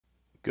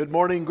Good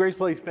morning, Grace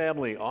Place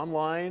family,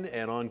 online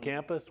and on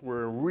campus.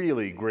 We're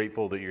really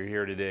grateful that you're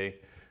here today.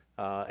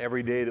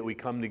 Every day that we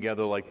come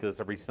together like this,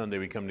 every Sunday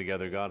we come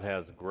together, God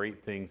has great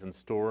things in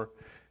store.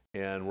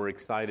 And we're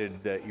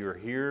excited that you're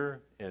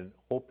here and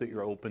hope that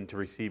you're open to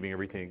receiving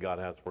everything that God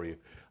has for you.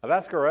 I've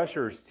asked our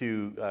ushers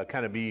to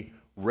kind of be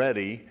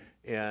ready.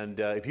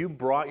 And if you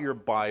brought your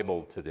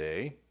Bible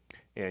today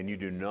and you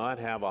do not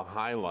have a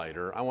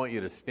highlighter, I want you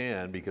to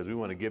stand because we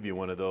want to give you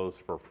one of those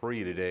for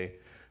free today.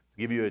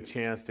 Give you a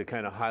chance to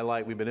kind of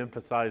highlight. We've been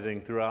emphasizing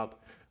throughout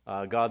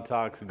God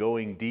Talks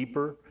going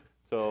deeper.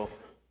 So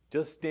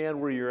just stand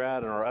where you're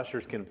at and our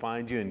ushers can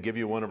find you and give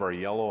you one of our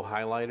yellow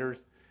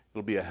highlighters.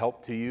 It'll be a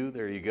help to you.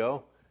 There you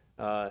go.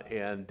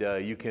 And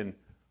you can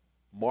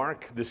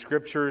mark the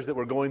scriptures that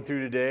we're going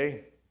through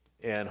today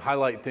and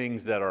highlight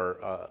things that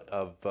are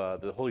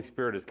the Holy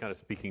Spirit is kind of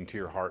speaking to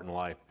your heart and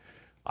life.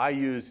 I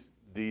use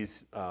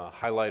these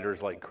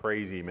highlighters like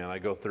crazy, man. I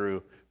go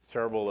through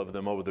several of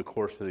them over the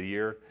course of the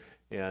year.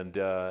 And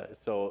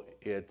so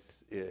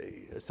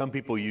some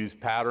people use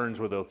patterns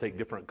where they'll take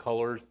different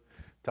colors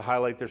to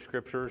highlight their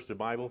scriptures, their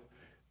Bibles.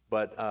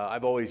 But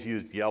I've always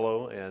used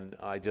yellow, and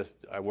I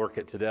work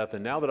it to death.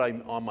 And now that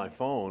I'm on my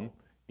phone,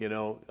 a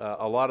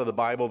lot of the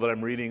Bible that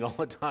I'm reading all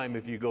the time,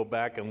 if you go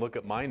back and look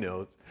at my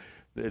notes,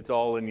 it's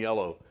all in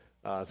yellow,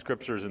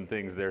 scriptures and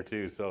things there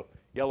too. So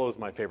yellow is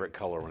my favorite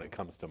color when it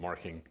comes to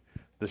marking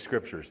the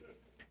scriptures.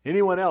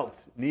 Anyone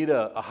else need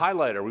a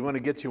highlighter? We want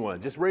to get you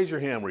one. Just raise your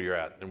hand where you're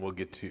at, and we'll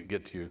get you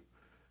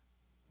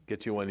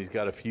one. He's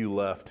got a few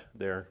left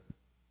there.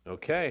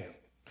 Okay.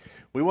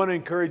 We want to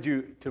encourage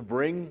you to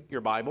bring your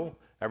Bible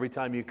every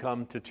time you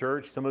come to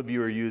church. Some of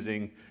you are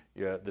using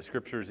the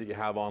scriptures that you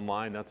have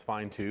online. That's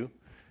fine too.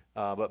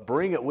 But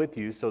bring it with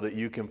you so that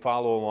you can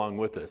follow along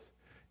with us.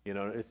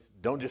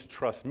 Don't just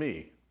trust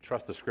me.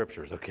 Trust the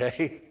scriptures,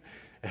 okay?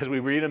 As we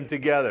read them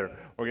together,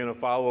 we're going to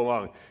follow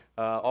along.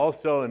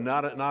 Also, and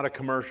not a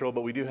commercial,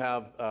 but we do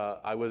have,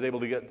 I was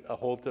able to get a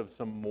hold of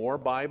some more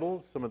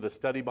Bibles, some of the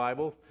study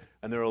Bibles,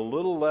 and they're a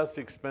little less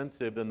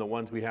expensive than the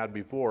ones we had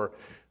before.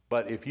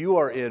 But if you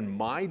are in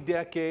my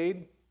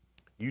decade,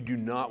 you do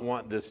not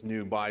want this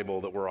new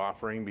Bible that we're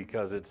offering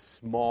because it's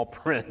small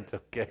print,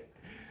 okay?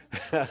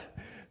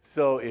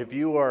 So if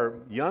you are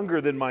younger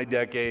than my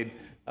decade,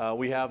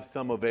 we have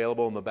some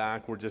available in the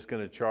back. We're just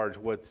going to charge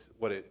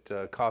what it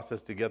costs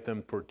us to get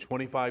them for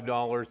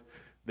 $25.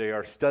 They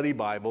are study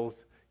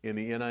Bibles in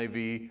the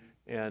NIV,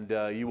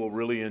 and you will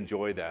really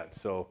enjoy that.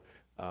 So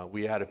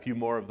we had a few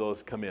more of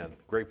those come in.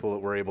 Grateful that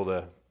we're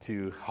able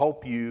to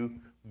help you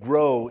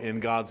grow in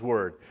God's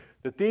Word.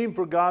 The theme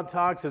for God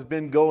Talks has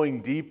been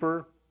going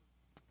deeper,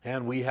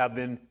 and we have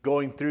been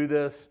going through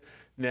this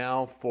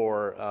now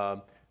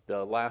for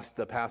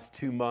the past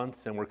 2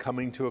 months, and we're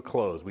coming to a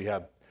close. We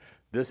have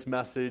this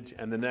message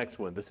and the next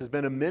one. This has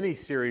been a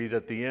mini-series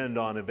at the end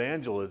on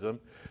evangelism.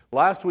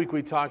 Last week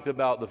we talked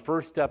about the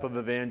first step of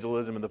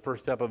evangelism, and the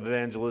first step of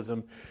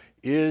evangelism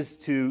is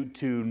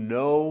to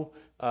know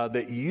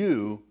that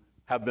you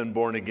have been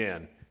born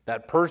again.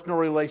 That personal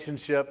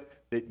relationship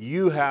that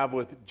you have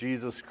with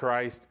Jesus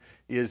Christ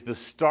is the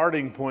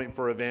starting point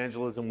for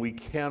evangelism. We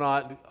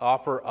cannot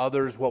offer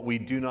others what we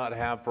do not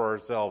have for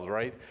ourselves,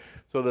 right?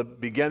 So the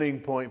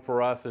beginning point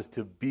for us is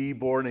to be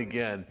born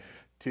again,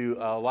 to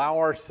allow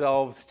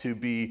ourselves to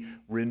be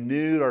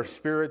renewed, our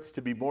spirits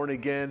to be born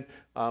again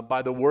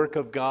by the work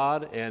of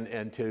God,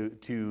 and to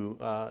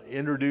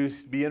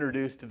be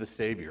introduced to the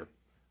Savior.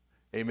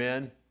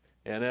 Amen?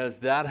 And as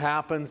that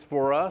happens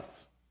for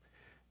us,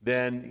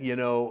 then,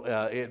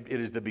 it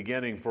is the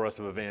beginning for us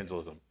of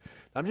evangelism.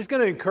 I'm just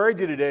going to encourage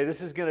you today.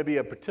 This is going to be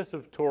a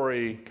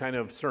participatory kind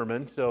of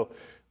sermon, so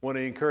I want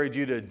to encourage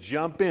you to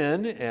jump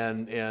in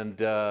and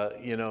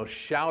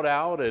shout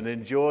out and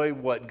enjoy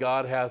what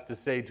God has to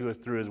say to us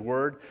through His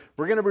Word.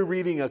 We're going to be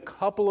reading a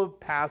couple of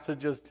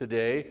passages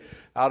today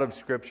out of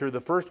Scripture. The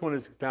first one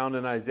is found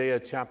in Isaiah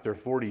chapter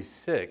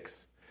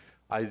 46.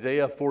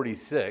 Isaiah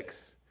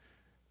 46.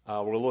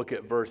 We'll look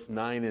at verse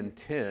 9 and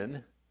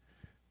 10.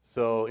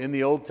 So in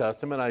the Old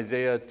Testament,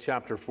 Isaiah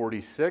chapter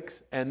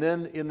 46. And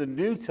then in the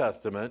New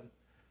Testament,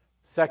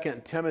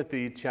 2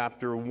 Timothy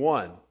chapter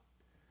 1.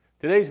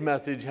 Today's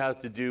message has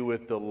to do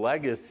with the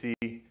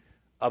legacy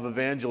of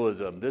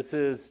evangelism. This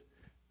is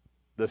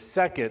the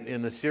second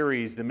in the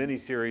series, the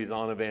mini-series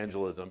on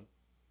evangelism.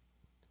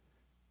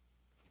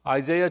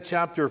 Isaiah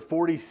chapter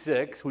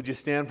 46, would you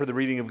stand for the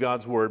reading of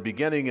God's Word,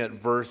 beginning at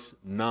verse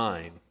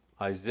 9.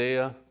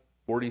 Isaiah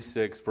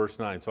 46, verse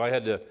 9. So I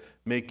had to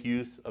make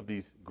use of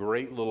these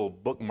great little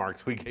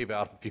bookmarks we gave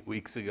out a few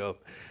weeks ago,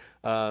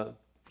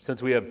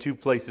 since we have two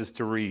places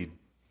to read.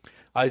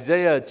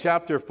 Isaiah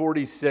chapter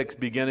 46,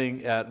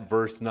 beginning at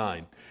verse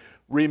 9.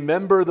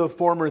 Remember the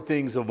former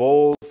things of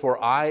old,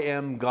 for I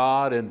am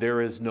God and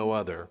there is no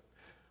other.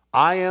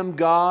 I am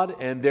God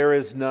and there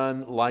is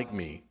none like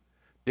me,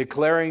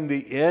 declaring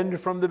the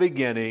end from the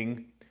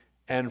beginning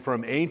and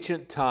from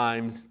ancient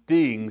times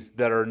things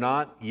that are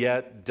not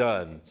yet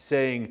done,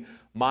 saying,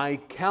 my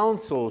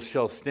counsel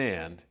shall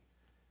stand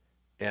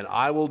and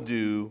I will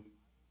do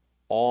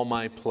all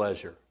my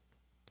pleasure.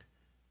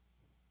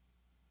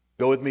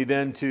 Go with me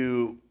then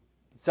to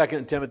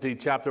 2 Timothy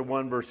chapter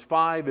 1, verse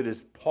 5. It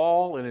is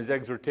Paul in his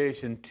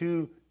exhortation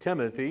to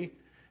Timothy,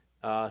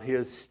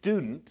 his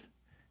student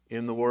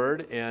in the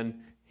Word, and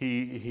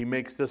he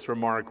makes this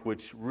remark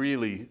which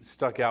really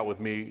stuck out with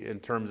me in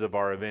terms of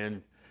our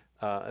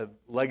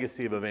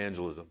legacy of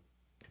evangelism.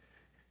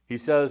 He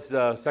says,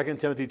 2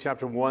 Timothy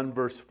chapter 1,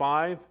 verse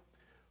 5,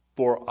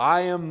 "For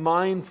I am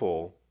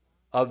mindful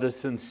of the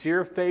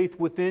sincere faith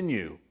within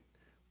you,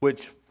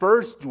 which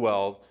first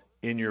dwelt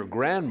in your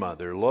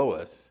grandmother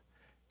Lois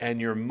and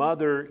your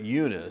mother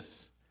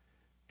Eunice,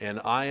 and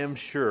I am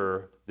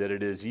sure that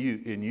it is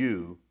in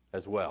you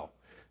as well."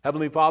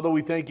 Heavenly Father,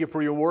 we thank you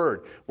for your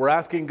word. We're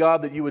asking,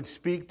 God, that you would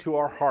speak to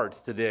our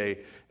hearts today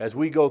as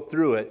we go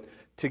through it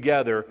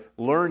together,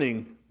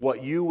 learning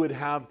what you would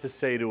have to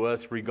say to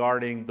us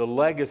regarding the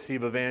legacy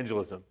of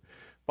evangelism.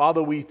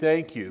 Father, we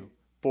thank you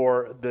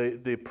for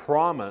the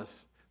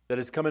promise that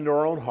has come into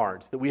our own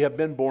hearts, that we have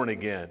been born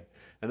again,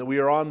 and that we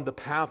are on the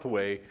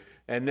pathway,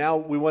 and now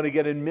we want to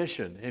get in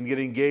mission and get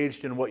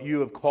engaged in what you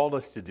have called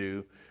us to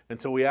do. And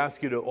so we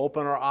ask you to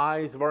open our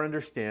eyes of our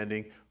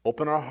understanding,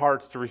 open our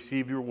hearts to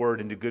receive your word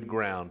into good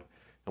ground.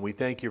 And we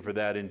thank you for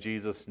that in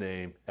Jesus'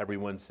 name.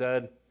 Everyone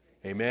said,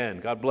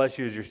 amen. God bless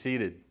you as you're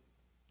seated.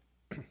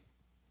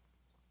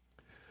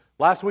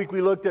 Last week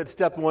we looked at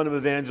step one of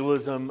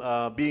evangelism,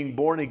 being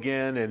born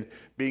again and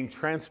being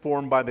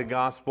transformed by the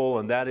gospel,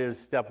 and that is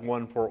step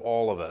one for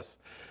all of us.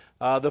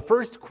 The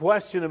first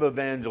question of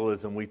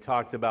evangelism we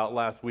talked about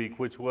last week,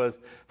 which was,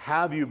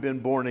 have you been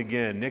born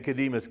again?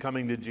 Nicodemus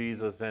coming to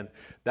Jesus, and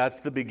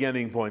that's the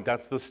beginning point.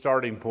 That's the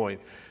starting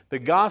point. The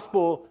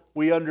gospel,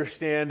 we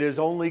understand, is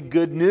only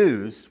good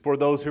news for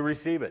those who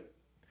receive it.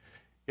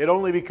 It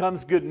only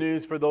becomes good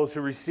news for those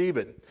who receive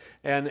it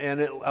and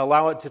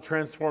allow it to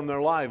transform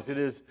their lives. It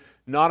is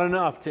not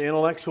enough to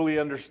intellectually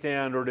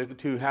understand or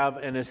to have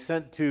an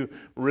assent to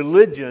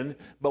religion,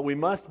 but we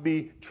must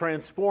be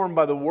transformed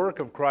by the work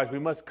of Christ. We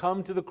must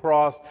come to the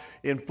cross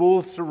in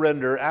full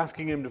surrender,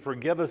 asking Him to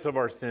forgive us of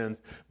our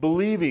sins,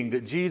 believing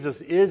that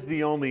Jesus is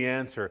the only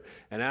answer,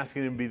 and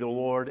asking Him to be the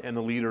Lord and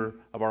the leader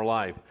of our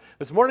life.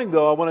 This morning,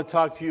 though, I want to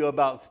talk to you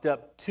about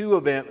step two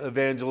of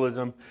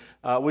evangelism,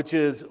 which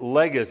is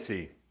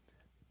legacy.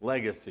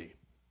 Legacy.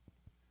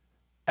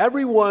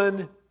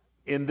 Everyone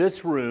in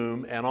this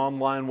room and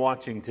online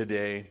watching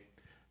today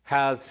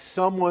has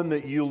someone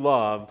that you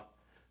love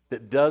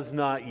that does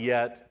not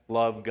yet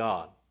love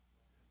God.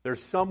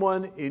 There's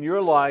someone in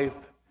your life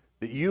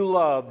that you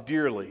love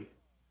dearly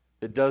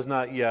that does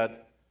not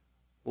yet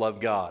love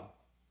God.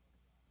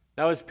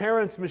 Now, as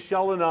parents,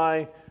 Michelle and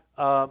I,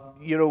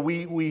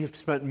 we have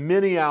spent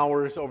many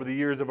hours over the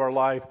years of our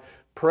life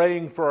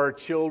praying for our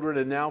children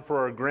and now for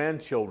our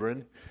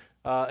grandchildren.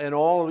 And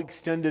all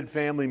extended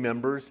family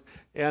members.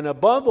 And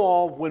above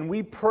all, when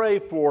we pray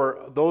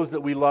for those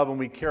that we love and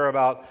we care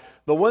about,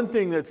 the one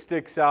thing that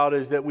sticks out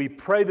is that we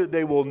pray that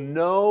they will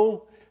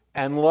know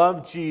and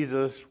love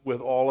Jesus with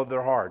all of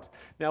their hearts.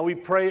 Now, we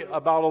pray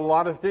about a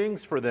lot of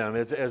things for them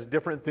as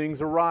different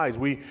things arise.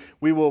 We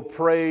will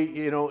pray,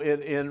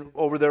 in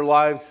over their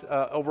lives,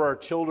 over our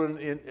children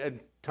in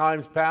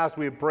times past.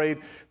 We have prayed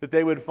that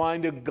they would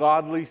find a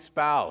godly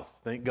spouse.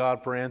 Thank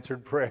God for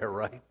answered prayer,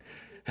 right?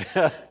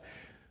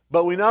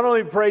 But we not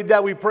only prayed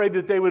that, we prayed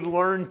that they would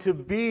learn to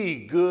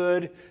be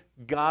good,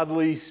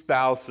 godly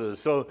spouses.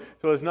 So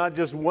it's not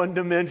just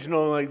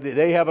one-dimensional, like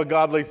they have a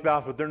godly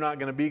spouse, but they're not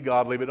going to be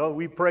godly. But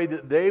we prayed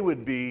that they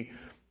would be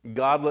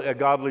a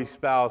godly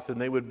spouse, and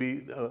they would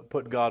be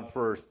put God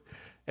first.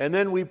 And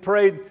then we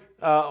prayed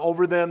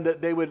over them that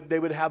they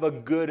would have a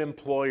good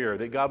employer,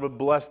 that God would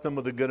bless them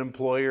with a good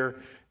employer,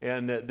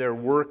 and that their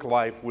work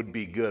life would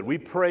be good. We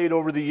prayed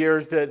over the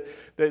years that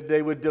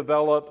they would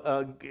develop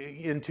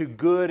into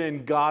good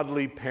and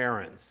godly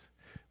parents.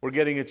 We're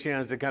getting a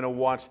chance to kind of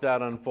watch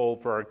that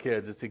unfold for our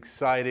kids. It's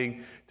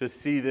exciting to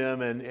see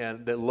them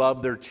and that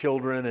love their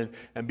children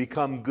and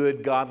become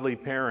good, godly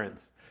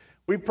parents.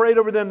 We prayed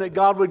over them that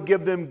God would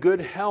give them good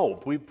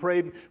health. We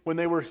prayed when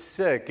they were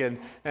sick,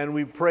 and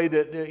we prayed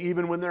that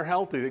even when they're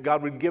healthy, that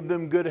God would give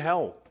them good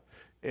health.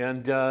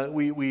 And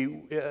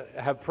we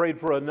have prayed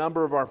for a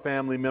number of our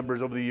family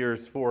members over the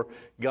years for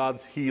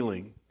God's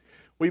healing.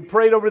 We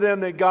prayed over them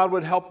that God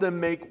would help them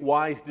make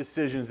wise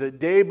decisions, that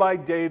day by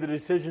day the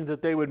decisions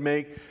that they would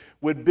make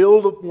would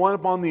build one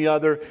upon the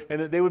other, and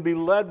that they would be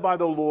led by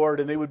the Lord,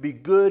 and they would be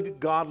good,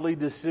 godly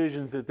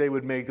decisions that they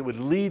would make that would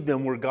lead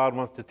them where God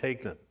wants to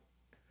take them.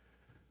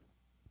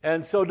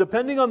 And so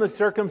depending on the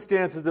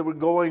circumstances that were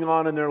going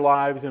on in their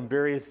lives in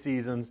various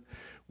seasons,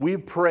 we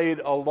prayed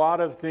a lot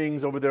of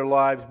things over their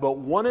lives, but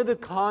one of the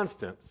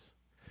constants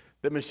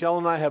that Michelle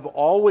and I have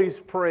always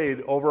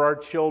prayed over our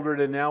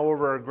children and now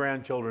over our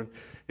grandchildren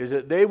is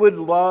that they would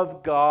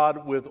love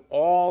God with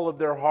all of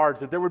their hearts,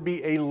 that there would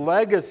be a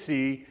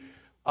legacy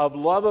of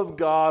love of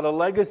God, a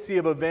legacy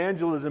of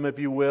evangelism, if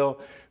you will,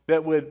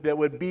 that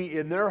would be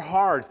in their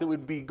hearts, that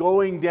would be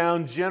going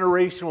down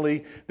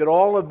generationally, that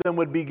all of them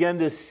would begin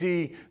to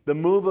see the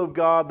move of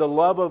God, the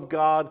love of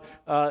God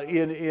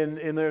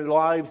in their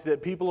lives,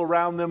 that people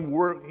around them,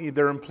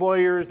 their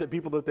employers, that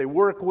people that they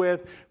work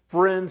with,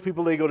 friends,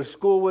 people they go to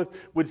school with,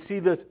 would see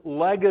this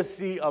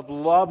legacy of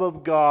love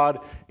of God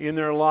in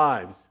their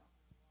lives.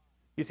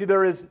 You see,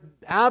 there is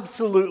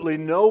absolutely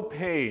no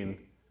pain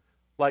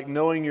like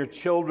knowing your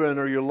children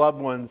or your loved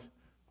ones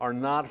are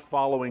not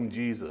following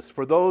Jesus.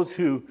 For those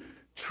who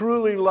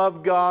truly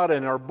love God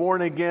and are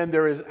born again,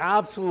 there is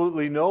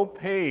absolutely no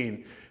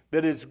pain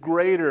that is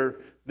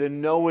greater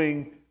than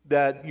knowing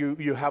that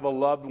you have a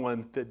loved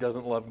one that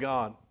doesn't love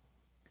God.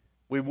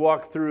 We've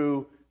walked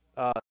through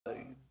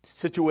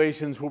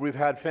situations where we've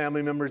had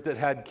family members that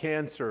had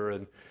cancer,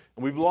 and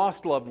we've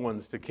lost loved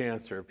ones to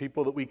cancer,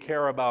 people that we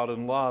care about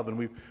and love, and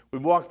we've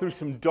walked through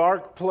some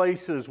dark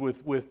places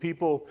with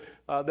people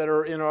that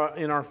are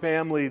in our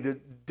family, the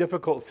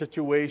difficult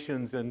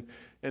situations and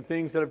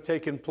things that have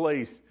taken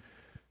place.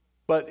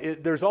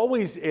 But there's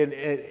always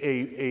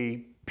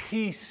a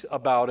peace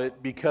about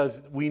it because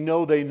we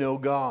know they know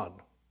God.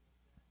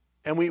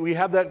 And we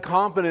have that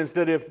confidence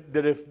that if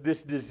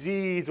this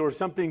disease or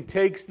something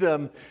takes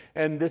them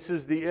and this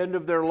is the end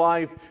of their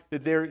life,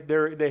 that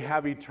they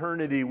have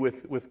eternity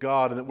with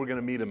God and that we're going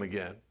to meet Him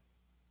again.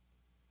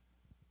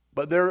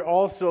 But there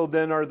also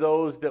then are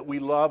those that we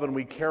love and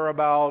we care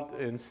about,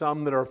 and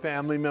some that are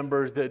family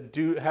members that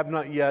have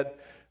not yet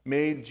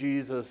made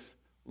Jesus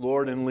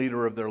Lord and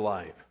leader of their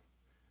life.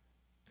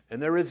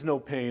 And there is no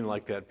pain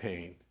like that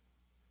pain.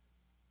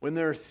 When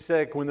they're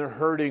sick, when they're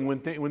hurting,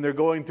 when they're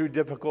going through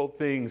difficult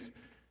things,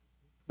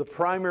 the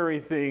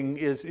primary thing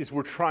is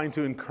we're trying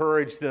to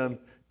encourage them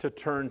to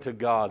turn to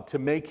God, to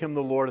make Him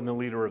the Lord and the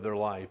leader of their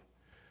life.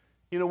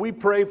 You know, we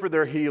pray for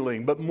their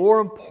healing, but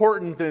more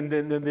important than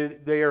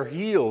they are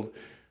healed,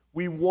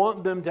 we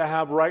want them to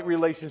have right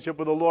relationship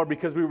with the Lord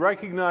because we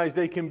recognize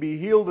they can be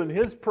healed in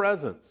His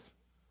presence,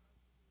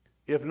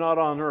 if not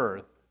on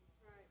earth.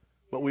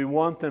 But we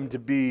want them to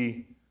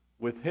be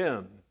with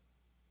Him.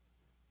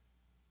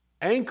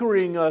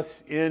 Anchoring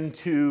us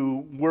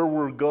into where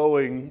we're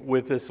going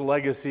with this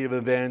legacy of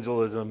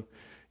evangelism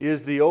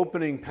is the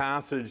opening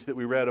passage that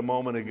we read a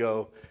moment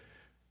ago.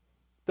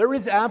 There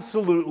is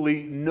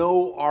absolutely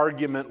no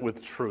argument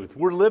with truth.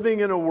 We're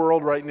living in a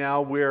world right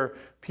now where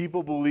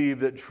people believe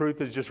that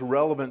truth is just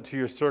relevant to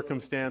your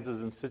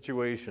circumstances and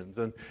situations.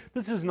 And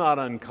this is not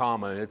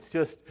uncommon. It's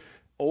just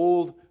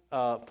old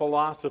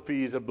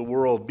philosophies of the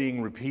world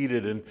being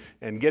repeated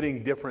and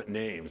getting different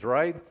names,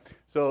 right?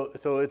 So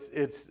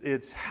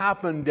it's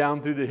happened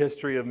down through the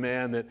history of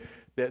man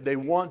that they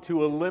want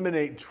to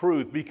eliminate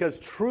truth because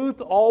truth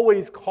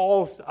always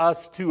calls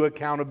us to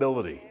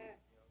accountability.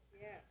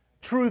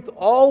 Truth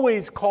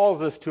always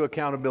calls us to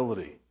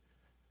accountability.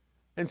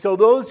 And so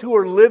those who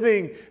are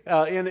living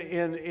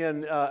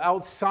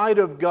outside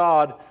of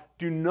God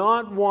do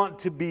not want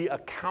to be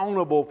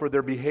accountable for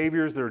their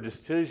behaviors, their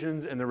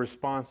decisions, and their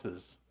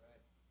responses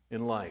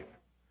in life.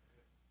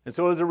 And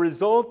so as a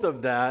result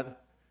of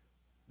that,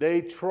 they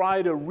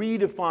try to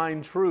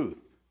redefine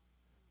truth.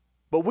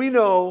 But we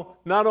know,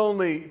 not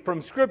only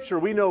from Scripture,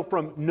 we know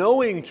from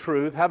knowing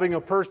truth, having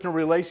a personal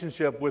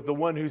relationship with the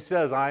one who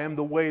says, I am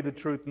the way, the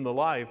truth, and the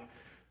life,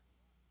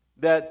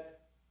 that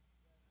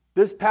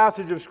this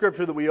passage of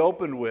Scripture that we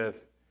opened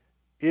with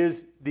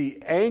is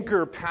the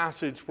anchor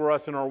passage for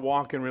us in our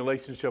walk and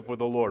relationship with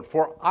the Lord.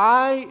 For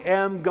I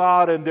am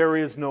God and there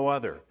is no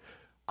other.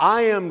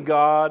 I am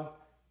God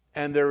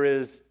and there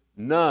is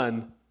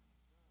none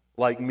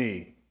like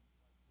me.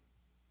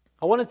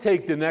 I want to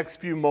take the next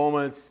few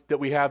moments that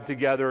we have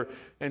together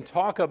and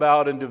talk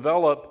about and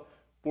develop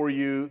for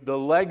you the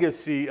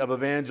legacy of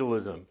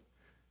evangelism.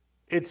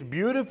 It's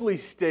beautifully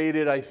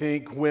stated, I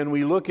think, when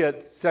we look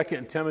at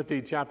 2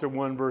 Timothy chapter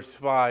 1, verse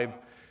 5.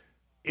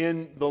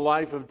 In the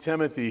life of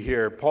Timothy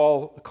here,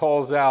 Paul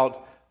calls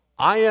out,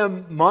 I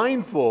am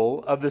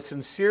mindful of the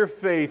sincere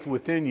faith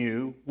within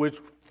you, which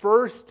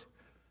first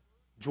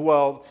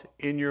dwelt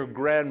in your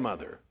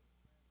grandmother,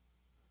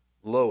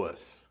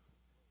 Lois,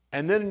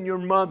 and then in your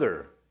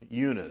mother,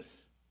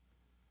 Eunice.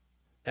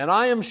 And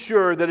I am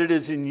sure that it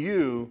is in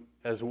you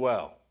as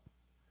well.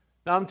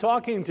 Now, I'm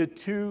talking to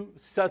two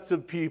sets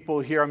of people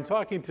here. I'm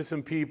talking to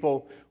some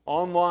people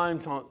online,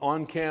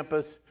 on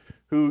campus,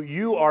 who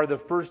you are the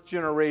first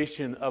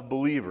generation of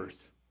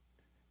believers.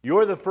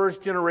 You're the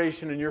first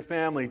generation in your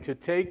family to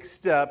take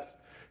steps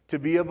to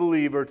be a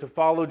believer, to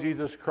follow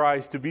Jesus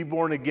Christ, to be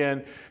born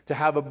again, to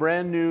have a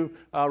brand new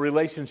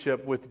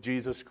relationship with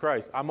Jesus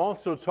Christ. I'm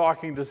also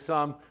talking to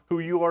some who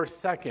you are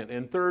second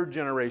and third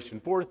generation,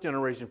 fourth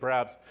generation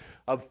perhaps,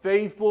 of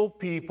faithful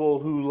people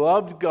who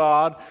loved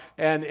God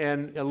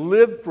and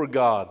lived for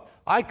God.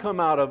 I come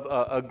out of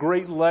a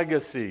great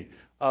legacy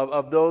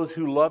of those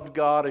who loved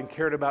God and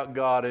cared about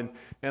God.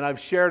 And I've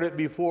shared it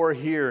before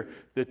here,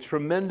 the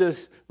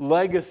tremendous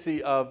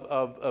legacy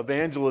of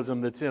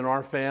evangelism that's in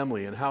our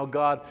family and how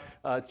God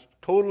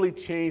totally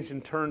changed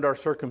and turned our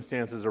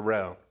circumstances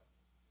around.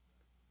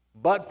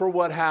 but for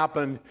what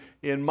happened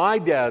in my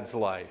dad's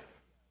life,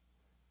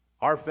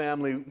 our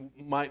family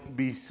might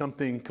be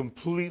something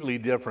completely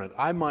different.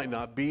 I might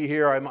not be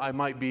here. I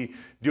might be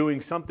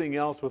doing something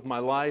else with my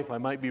life. I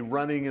might be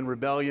running in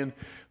rebellion.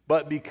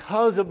 But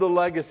because of the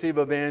legacy of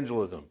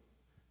evangelism,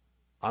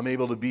 I'm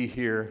able to be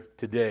here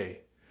today.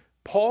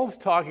 Paul's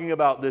talking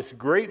about this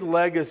great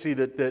legacy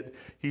that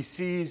he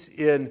sees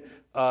in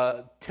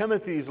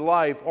Timothy's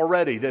life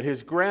already, that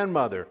his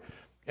grandmother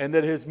and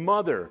that his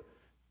mother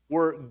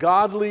were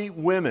godly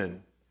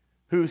women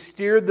who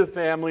steered the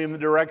family in the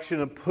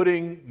direction of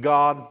putting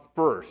God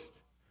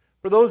first.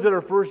 For those that are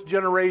first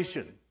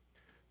generation,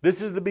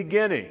 this is the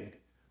beginning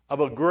of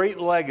a great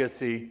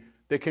legacy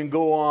that can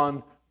go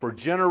on for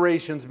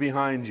generations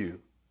behind you.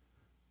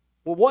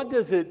 Well, what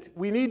does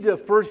we need to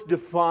first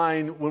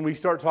define when we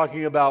start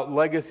talking about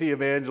legacy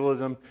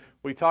evangelism.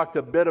 We talked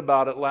a bit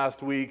about it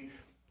last week,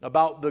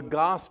 about the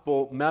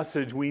gospel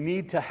message. We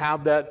need to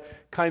have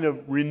that kind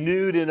of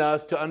renewed in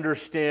us to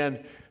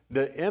understand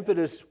the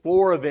impetus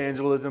for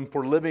evangelism,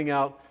 for living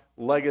out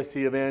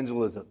legacy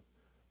evangelism.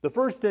 The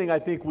first thing I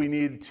think we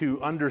need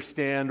to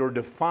understand or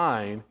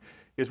define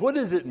is, what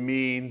does it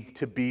mean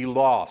to be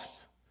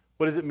lost?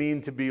 What does it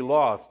mean to be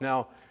lost?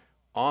 Now,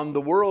 on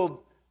the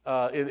world,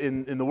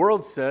 in the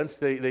world sense,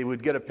 they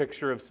would get a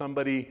picture of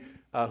somebody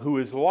who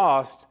is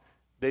lost.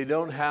 They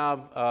don't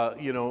have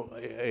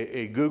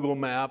a Google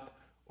map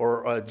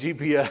or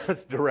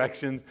GPS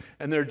directions,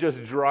 and they're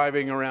just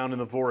driving around in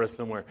the forest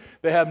somewhere.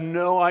 They have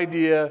no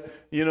idea,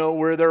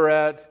 where they're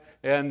at,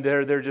 and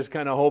they're just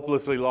kind of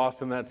hopelessly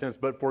lost in that sense.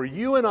 But for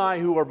you and I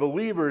who are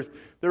believers,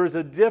 there is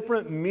a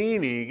different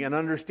meaning and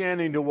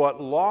understanding to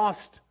what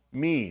lost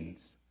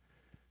means.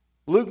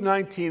 Luke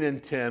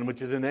 19:10,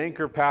 which is an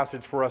anchor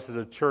passage for us as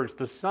a church,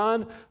 the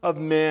Son of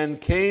Man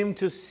came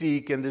to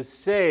seek and to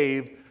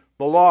save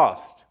the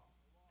lost.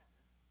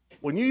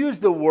 When you use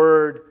the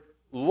word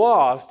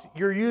lost,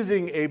 you're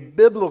using a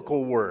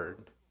biblical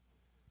word.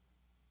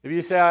 If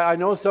you say, I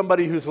know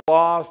somebody who's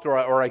lost,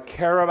 or I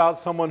care about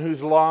someone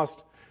who's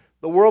lost,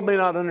 the world may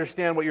not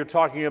understand what you're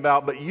talking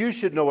about, but you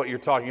should know what you're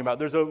talking about.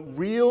 There's a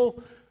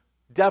real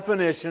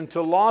definition to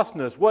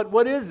lostness.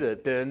 What is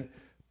it then?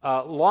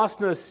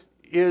 Lostness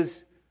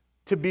is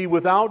to be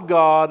without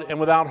God and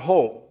without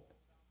hope.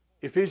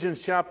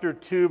 Ephesians chapter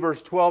 2,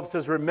 verse 12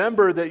 says,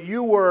 remember that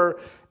you were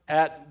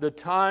at the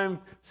time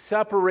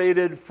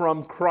separated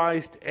from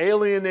Christ,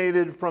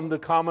 alienated from the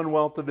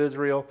commonwealth of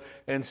Israel,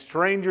 and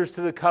strangers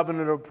to the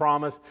covenant of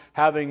promise,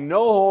 having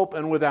no hope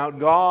and without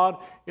God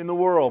in the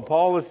world.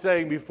 Paul is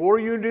saying, before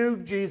you knew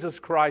Jesus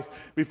Christ,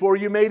 before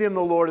you made him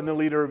the Lord and the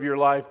leader of your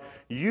life,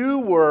 you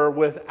were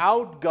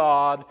without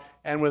God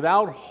and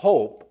without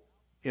hope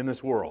in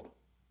this world.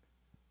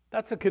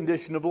 That's a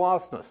condition of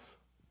lostness.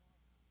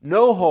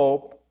 No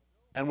hope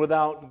and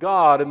without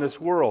God in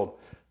this world.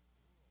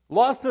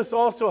 Lostness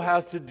also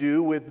has to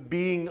do with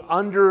being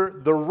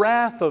under the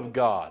wrath of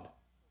God.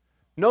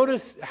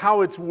 Notice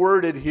how it's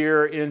worded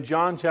here in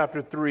John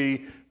chapter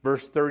 3,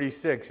 verse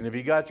 36. And if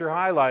you got your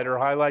highlighter,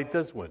 highlight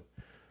this one.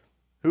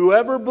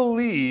 Whoever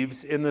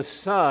believes in the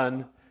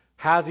Son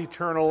has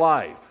eternal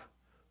life.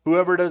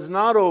 Whoever does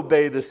not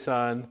obey the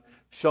Son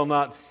shall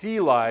not see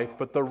life,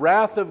 but the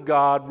wrath of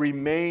God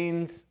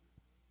remains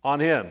on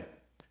him.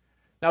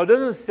 Now, it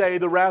doesn't say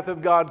the wrath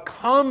of God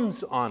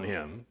comes on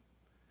him.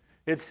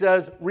 It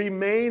says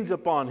remains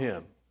upon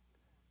him,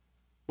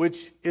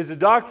 which is a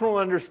doctrinal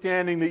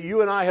understanding that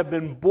you and I have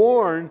been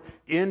born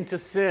into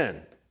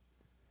sin.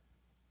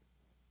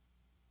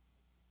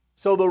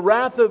 So the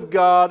wrath of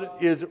God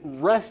is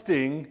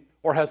resting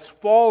or has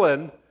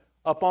fallen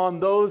upon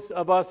those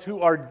of us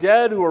who are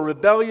dead, who are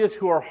rebellious,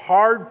 who are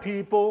hard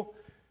people.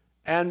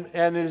 And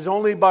it is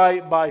only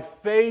by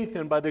faith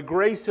and by the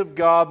grace of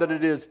God that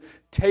it is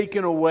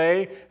taken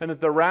away, and that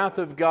the wrath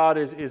of God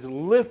is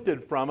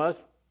lifted from us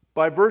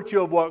by virtue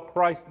of what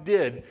Christ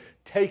did,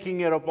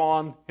 taking it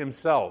upon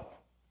himself,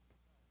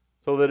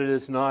 so that it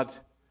is not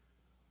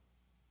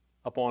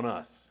upon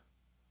us.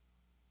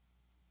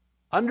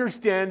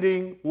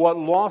 Understanding what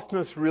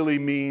lostness really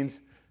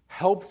means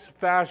helps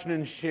fashion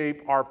and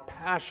shape our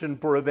passion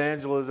for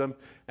evangelism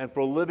and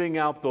for living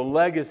out the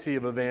legacy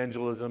of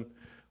evangelism,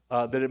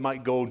 that it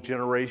might go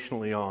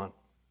generationally on.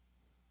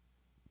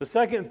 The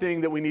second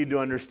thing that we need to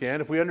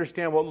understand, if we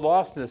understand what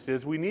lostness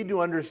is, we need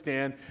to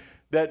understand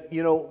that,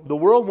 the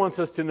world wants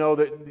us to know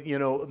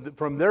that,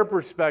 from their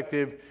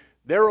perspective,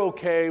 they're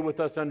okay with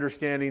us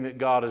understanding that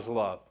God is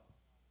love.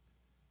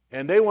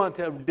 And they want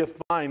to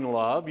define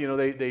love.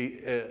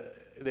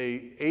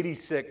 They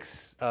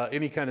 86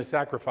 any kind of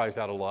sacrifice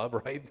out of love,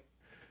 right?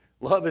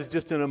 Love is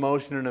just an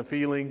emotion and a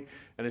feeling,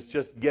 and it's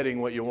just getting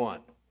what you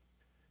want,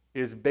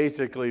 is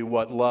basically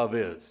what love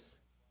is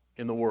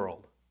in the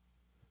world.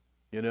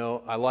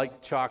 I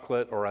like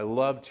chocolate, or I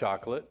love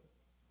chocolate,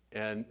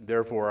 and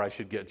therefore I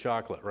should get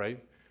chocolate,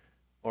 right?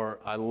 Or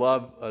I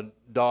love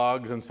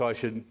dogs, and so I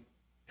should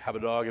have a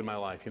dog in my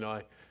life.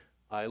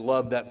 I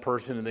love that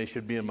person, and they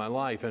should be in my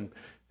life.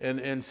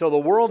 And so the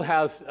world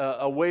has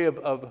a way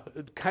of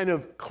kind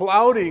of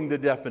clouding the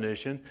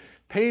definition,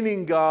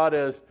 painting God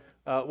as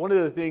One of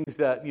the things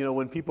that,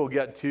 when people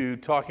get to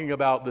talking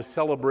about the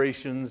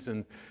celebrations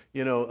and,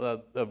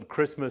 of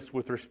Christmas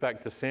with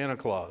respect to Santa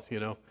Claus,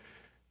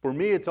 for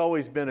me, it's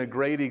always been a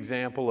great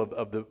example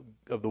of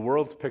the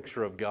world's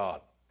picture of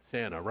God,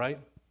 Santa, right?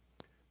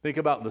 Think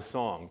about the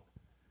song.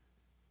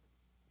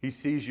 He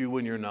sees you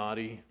when you're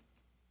naughty.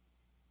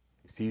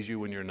 He sees you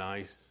when you're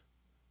nice.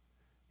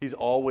 He's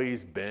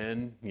always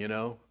been,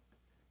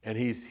 and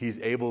he's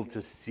able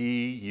to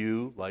see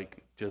you,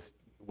 like just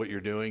what you're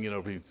doing,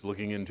 if he's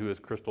looking into his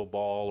crystal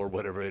ball or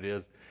whatever it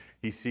is.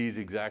 He sees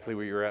exactly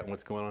where you're at and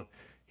what's going on.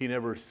 He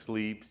never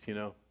sleeps,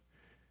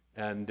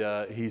 and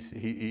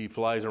he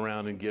flies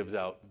around and gives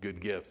out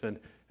good gifts. And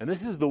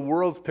this is the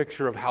world's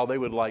picture of how they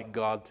would like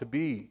God to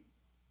be.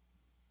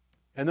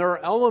 And there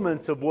are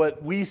elements of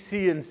what we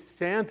see in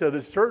Santa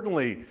that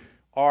certainly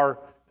are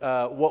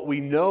what we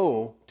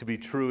know to be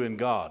true in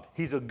God.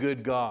 He's a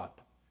good God.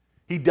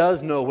 He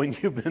does know when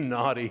you've been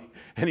naughty,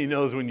 and he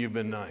knows when you've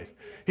been nice.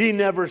 He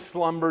never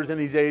slumbers, and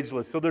he's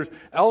ageless. So there's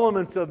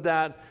elements of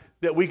that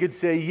we could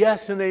say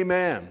yes and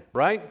amen,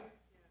 right?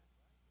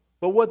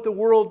 But what the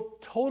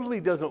world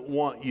totally doesn't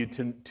want you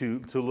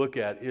to look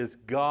at is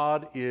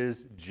God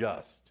is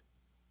just.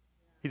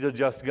 He's a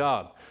just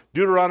God.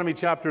 Deuteronomy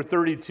chapter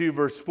 32,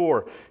 verse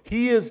 4.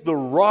 He is the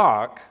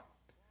rock.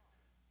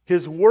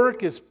 His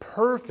work is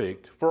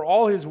perfect, for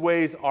all his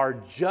ways are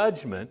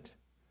judgment.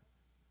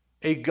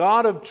 A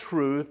God of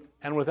truth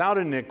and without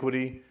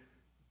iniquity,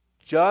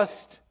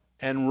 just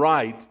and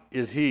right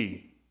is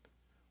he.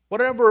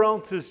 Whatever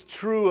else is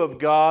true of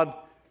God,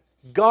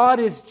 God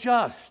is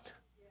just.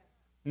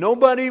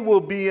 Nobody will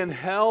be in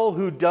hell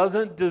who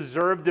doesn't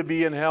deserve to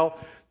be in hell.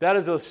 That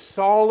is a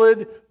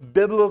solid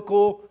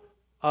biblical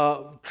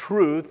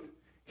truth.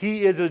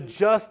 He is a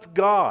just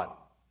God.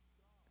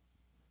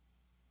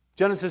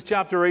 Genesis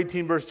chapter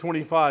 18, verse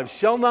 25.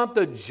 Shall not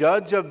the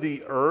judge of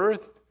the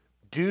earth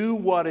do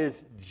what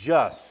is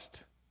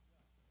just?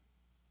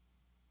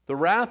 The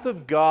wrath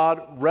of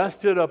God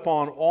rested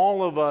upon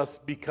all of us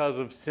because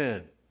of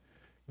sin.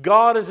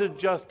 God is a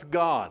just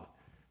God.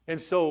 And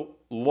so,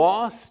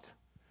 lost,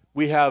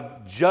 we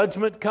have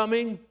judgment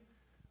coming.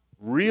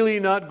 Really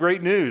not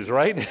great news,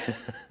 right?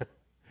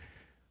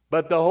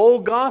 But the whole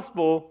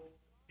gospel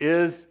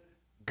is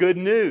good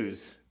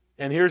news.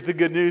 And here's the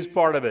good news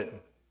part of it.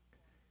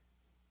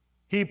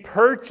 He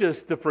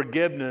purchased the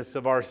forgiveness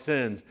of our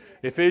sins.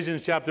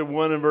 Ephesians chapter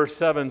 1 and verse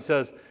 7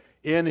 says,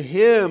 in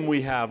him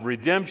we have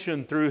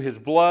redemption through his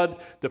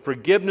blood, the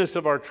forgiveness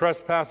of our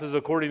trespasses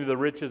according to the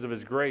riches of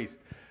his grace.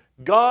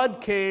 God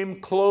came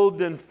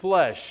clothed in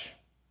flesh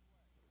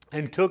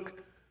and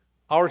took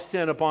our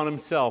sin upon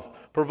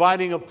himself,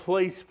 providing a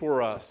place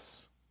for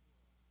us.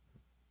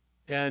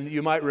 And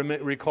you might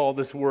recall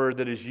this word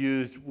that is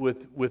used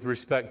with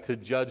respect to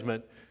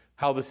judgment,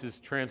 how this is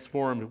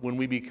transformed when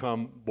we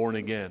become born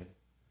again.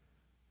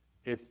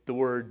 It's the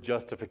word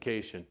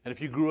justification. And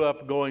if you grew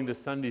up going to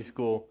Sunday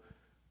school,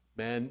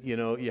 man,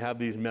 you have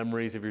these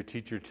memories of your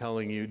teacher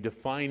telling you,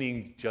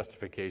 defining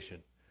justification.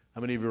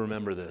 How many of you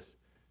remember this?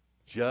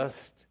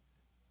 Just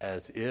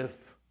as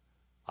if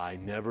I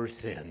never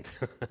sinned.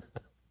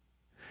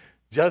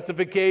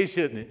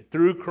 Justification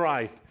through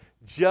Christ.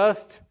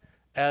 Just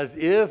as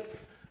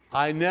if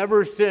I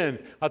never sinned.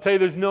 I'll tell you,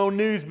 there's no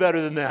news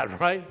better than that,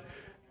 right?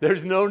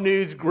 There's no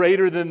news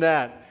greater than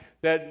that.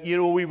 That,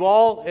 we've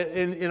all,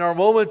 in our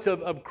moments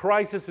of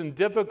crisis and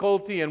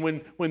difficulty, and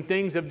when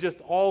things have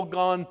just all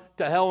gone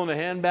to hell in a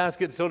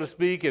handbasket, so to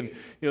speak, and,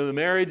 the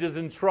marriage is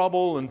in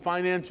trouble and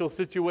financial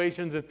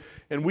situations,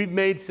 and we've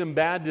made some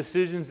bad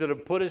decisions that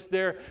have put us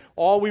there,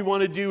 all we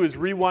want to do is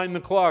rewind the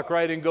clock,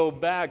 right, and go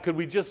back. Could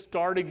we just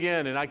start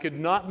again? And I could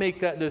not make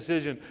that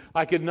decision.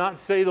 I could not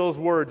say those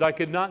words. I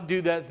could not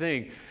do that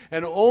thing.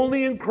 And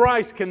only in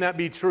Christ can that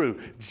be true.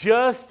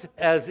 Just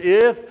as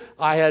if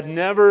I had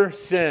never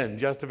sinned.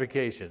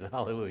 Justification.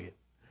 Hallelujah.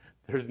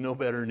 There's no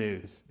better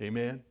news.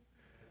 Amen.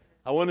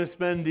 I want to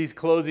spend these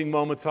closing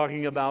moments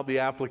talking about the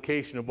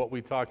application of what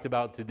we talked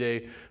about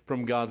today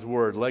from God's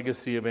Word,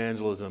 legacy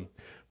evangelism.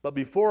 But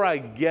before I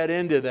get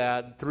into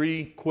that,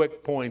 3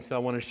 quick points I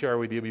want to share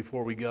with you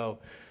before we go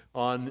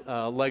on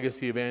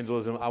legacy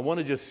evangelism. I want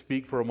to just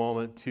speak for a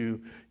moment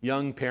to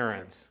young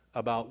parents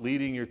about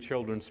leading your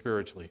children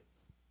spiritually.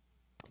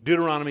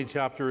 Deuteronomy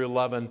chapter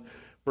 11,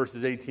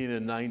 verses 18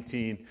 and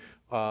 19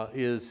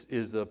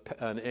 is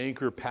an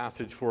anchor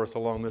passage for us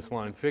along this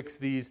line. Fix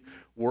these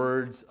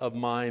words of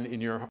mine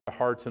in your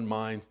hearts and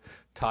minds.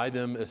 Tie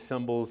them as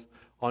symbols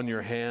on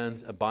your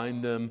hands.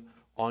 Bind them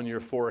on your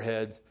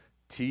foreheads.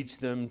 Teach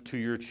them to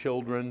your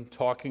children,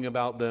 talking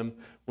about them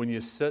when you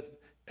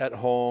sit at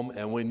home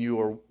and when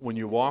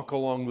you walk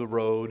along the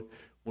road,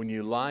 when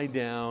you lie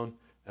down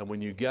and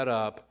when you get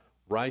up.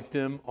 Write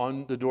them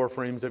on the door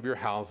frames of your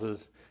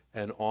houses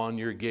and on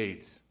your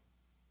gates.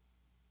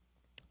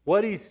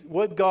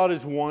 What God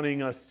is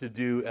wanting us to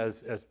do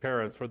as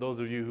parents, for those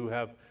of you who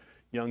have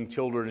young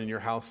children in your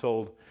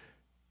household,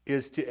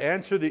 is to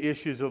answer the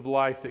issues of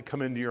life that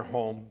come into your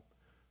home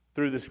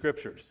through the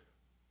Scriptures.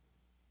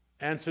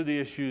 Answer the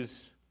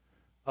issues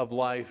of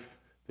life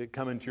that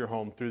come into your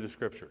home through the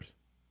Scriptures.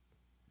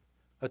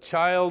 A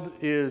child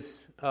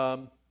is,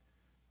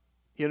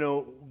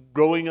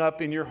 growing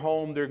up in your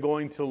home, they're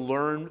going to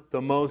learn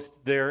the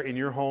most there in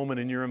your home and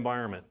in your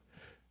environment.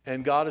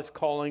 And God is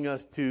calling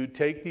us to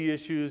take the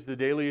issues, the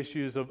daily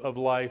issues of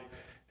life,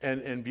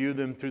 and view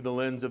them through the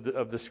lens of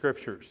the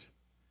Scriptures.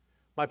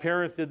 My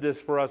parents did this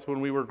for us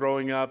when we were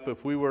growing up.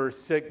 If we were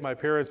sick, my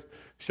parents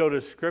showed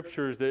us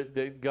Scriptures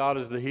that God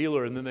is the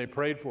healer, and then they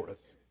prayed for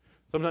us.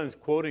 Sometimes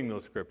quoting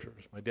those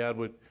Scriptures. My dad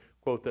would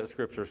quote that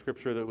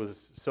Scripture that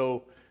was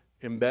so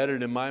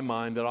embedded in my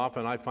mind that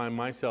often I find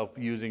myself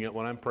using it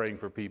when I'm praying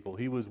for people.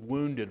 He was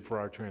wounded for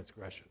our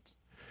transgressions.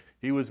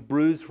 He was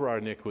bruised for our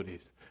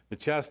iniquities. The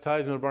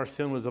chastisement of our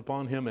sin was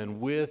upon him, and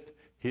with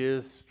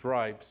his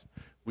stripes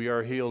we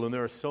are healed. And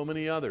there are so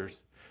many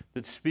others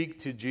that speak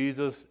to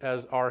Jesus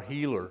as our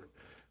healer.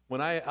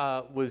 When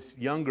I was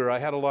younger, I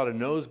had a lot of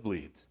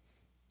nosebleeds.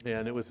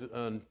 And it was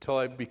until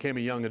I became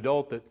a young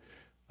adult that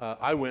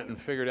I went and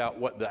figured out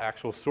what the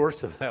actual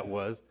source of that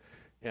was.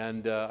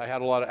 And I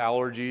had a lot of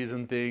allergies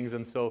and things.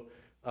 And so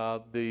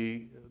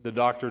the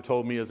doctor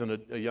told me as a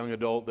young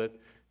adult that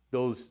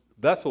those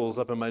vessels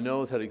up in my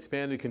nose had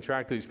expanded,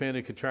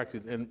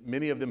 contracted, and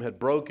many of them had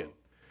broken.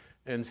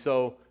 And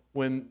so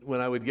when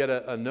I would get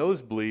a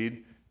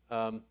nosebleed,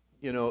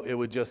 it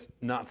would just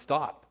not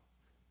stop.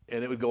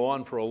 And it would go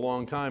on for a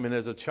long time. And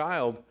as a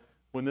child,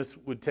 when this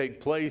would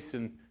take place,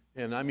 and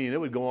I mean, it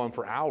would go on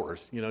for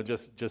hours,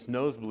 just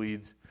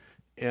nosebleeds.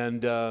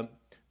 And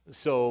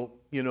so,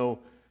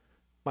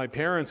 my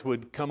parents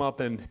would come up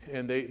and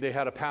they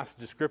had a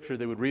passage of Scripture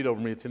they would read over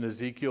me. It's in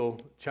Ezekiel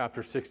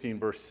chapter 16,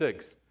 verse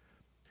 6.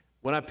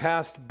 When I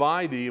passed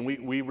by thee, and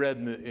we read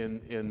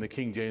in the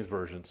King James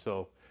Version,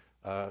 so,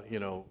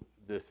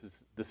 this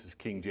is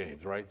King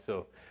James, right?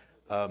 So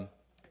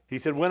he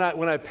said, when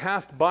I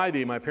passed by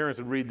thee, my parents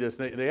would read this,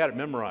 they had it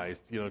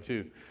memorized,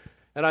 too.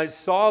 And I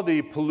saw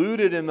thee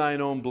polluted in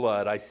thine own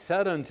blood. I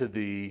said unto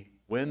thee,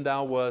 when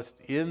thou wast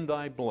in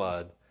thy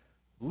blood,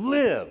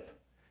 live.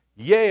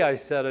 Yea, I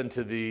said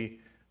unto thee,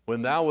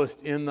 when thou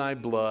wast in thy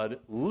blood,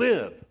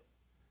 live.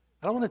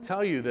 And I want to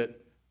tell you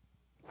that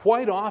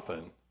quite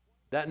often,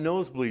 that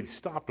nosebleed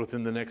stopped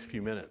within the next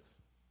few minutes.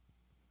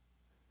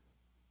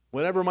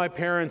 Whenever my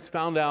parents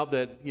found out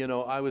that,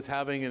 I was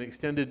having an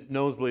extended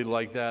nosebleed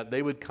like that,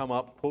 they would come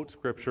up, quote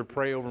Scripture,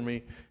 pray over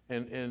me,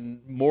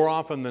 and more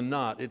often than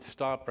not, it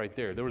stopped right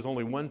there. There was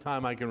only one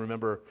time I can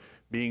remember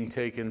being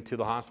taken to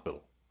the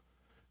hospital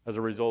as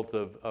a result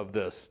of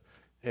this.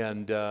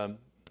 And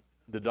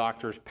the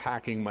doctors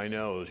packing my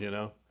nose,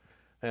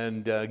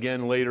 and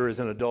again later as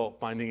an adult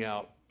finding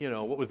out,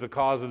 what was the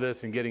cause of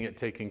this and getting it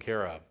taken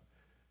care of.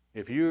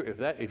 If you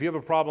have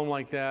a problem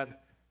like that,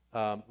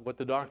 what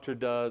the doctor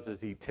does is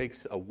he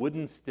takes a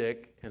wooden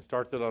stick and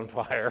starts it on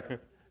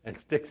fire and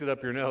sticks it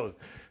up your nose.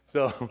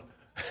 So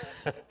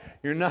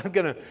you're not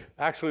gonna.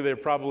 Actually, they're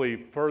probably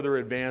further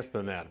advanced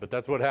than that, but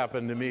that's what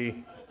happened to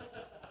me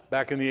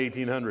back in the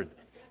 1800s.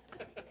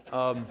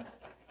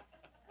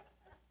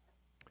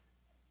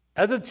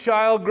 As a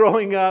child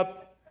growing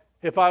up,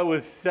 if I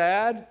was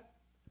sad,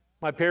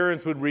 my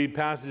parents would read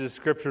passages of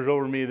Scriptures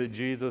over me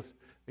that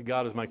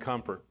God is my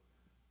comfort.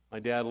 My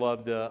dad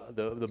loved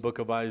the book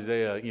of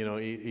Isaiah.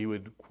 He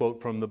would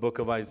quote from the book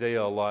of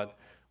Isaiah a lot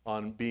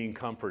on being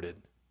comforted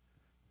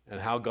and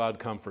how God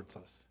comforts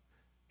us.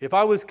 If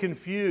I was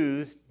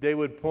confused, they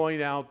would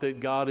point out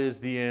that God is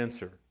the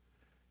answer.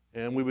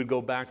 And we would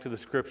go back to the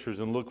Scriptures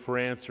and look for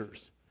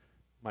answers.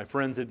 My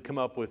friends had come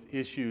up with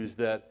issues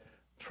that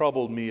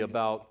troubled me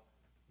about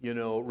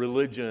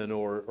religion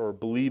or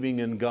believing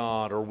in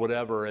God or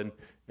whatever,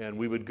 and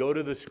we would go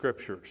to the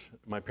Scriptures.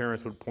 My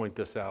parents would point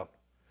this out.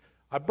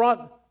 I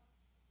brought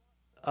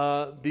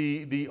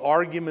the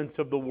arguments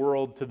of the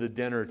world to the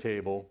dinner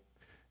table,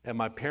 and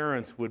my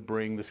parents would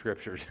bring the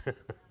Scriptures.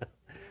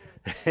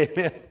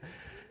 Amen.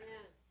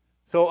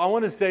 So I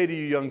want to say to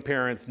you young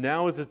parents,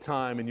 now is the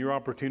time and your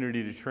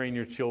opportunity to train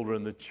your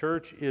children. The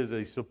church is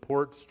a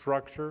support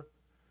structure,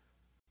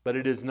 but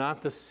it is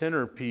not the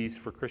centerpiece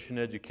for Christian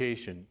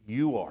education.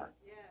 You are.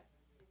 Yes.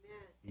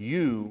 Amen.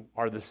 You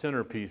are the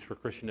centerpiece for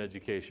Christian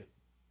education.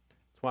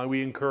 That's why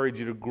we encourage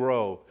you to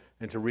grow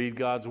and to read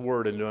God's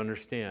Word and to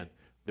understand.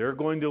 They're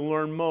going to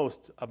learn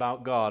most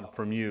about God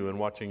from you and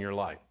watching your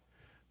life.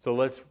 So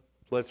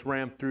let's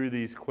ramp through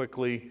these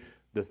quickly.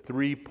 The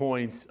 3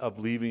 points of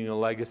leaving a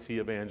legacy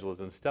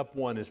evangelism. Step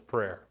 1 is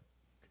prayer.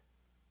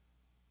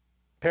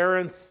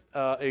 Parents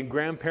and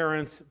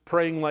grandparents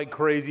praying like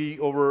crazy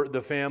over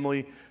the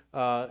family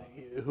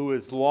who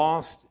is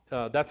lost,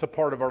 that's a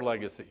part of our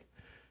legacy.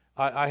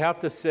 I have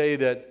to say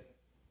that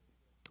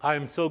I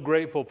am so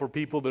grateful for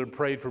people that have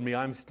prayed for me.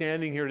 I'm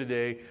standing here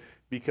today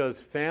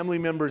because family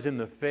members in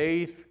the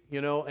faith,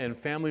 and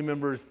family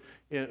members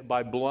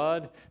by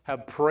blood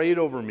have prayed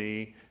over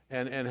me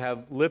and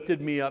have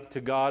lifted me up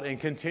to God and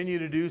continue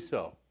to do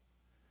so.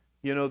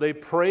 They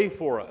pray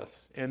for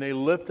us and they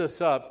lift us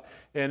up,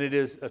 and it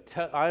is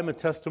I am a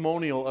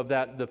testimonial of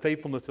that, the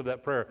faithfulness of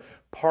that prayer.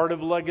 Part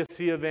of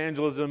legacy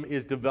evangelism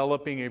is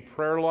developing a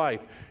prayer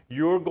life.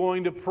 You're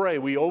going to pray.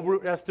 We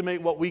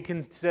overestimate what we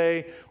can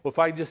say. Well, if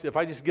I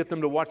just get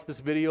them to watch this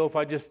video, if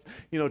I just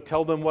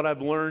tell them what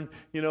I've learned,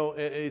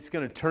 it's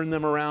going to turn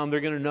them around. They're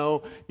going to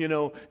know,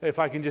 if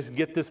I can just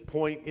get this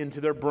point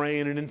into their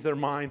brain and into their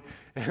mind,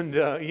 and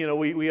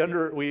we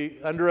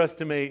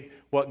underestimate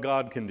what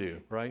God can do,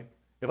 right?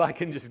 If I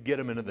can just get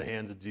them into the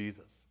hands of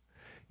Jesus.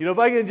 If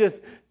I can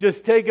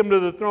just take them to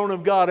the throne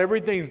of God,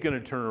 everything's going to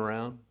turn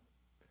around.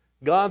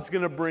 God's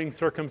going to bring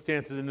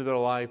circumstances into their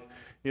life.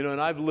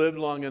 And I've lived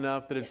long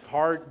enough that it's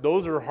hard.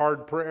 Those are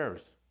hard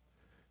prayers.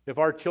 If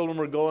our children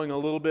were going a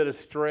little bit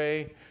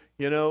astray,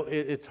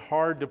 it's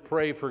hard to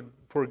pray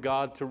for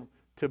God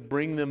to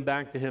bring them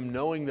back to Him,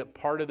 knowing that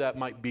part of that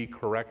might be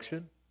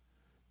correction,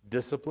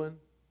 discipline,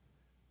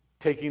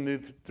 taking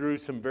them through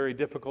some very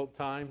difficult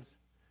times.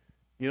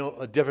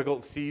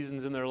 Difficult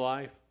seasons in their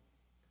life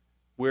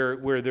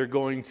where they're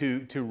going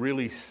to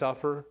really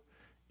suffer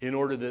in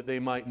order that they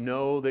might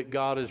know that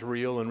God is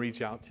real and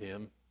reach out to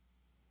Him.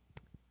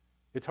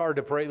 It's hard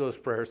to pray those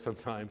prayers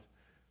sometimes,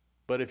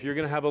 but if you're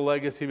going to have a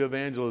legacy of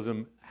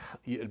evangelism,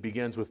 it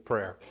begins with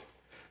prayer.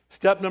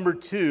 Step number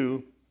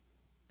 2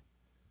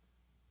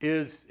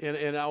 is,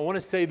 and I want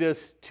to say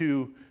this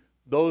to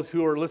those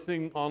who are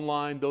listening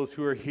online, those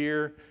who are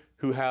here,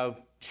 who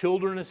have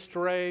children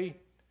astray,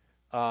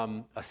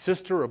 a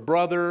sister, a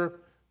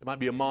brother, it might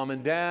be a mom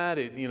and dad,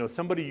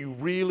 somebody you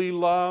really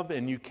love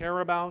and you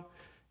care about,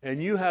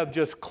 and you have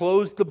just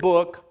closed the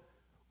book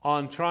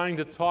on trying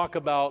to talk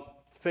about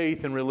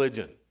faith and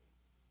religion.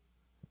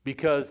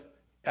 Because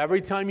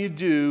every time you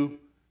do,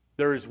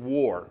 there is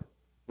war,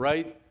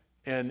 right?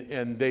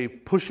 And they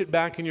push it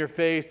back in your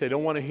face. They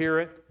don't want to hear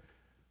it.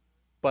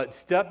 But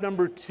step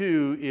number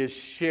 2 is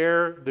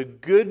share the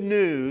good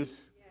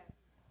news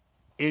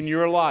in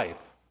your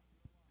life.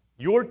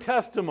 Your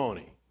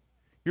testimony,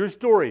 your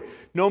story.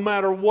 No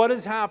matter what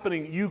is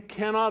happening, you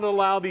cannot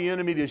allow the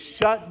enemy to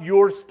shut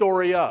your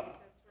story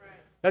up.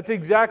 That's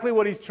exactly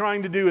what he's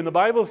trying to do. And the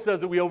Bible says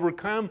that we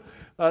overcome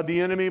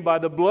the enemy by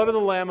the blood of the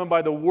Lamb and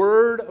by the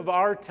word of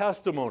our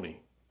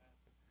testimony.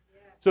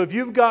 So if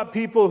you've got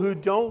people who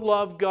don't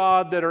love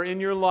God that are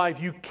in your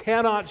life, you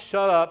cannot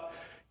shut up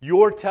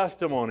your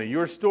testimony,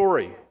 your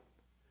story.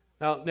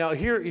 Now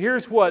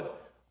here's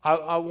what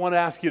I want to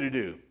ask you to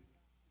do.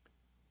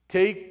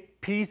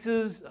 Take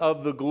pieces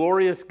of the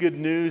glorious good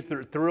news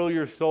that thrill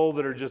your soul,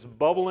 that are just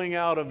bubbling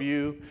out of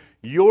you,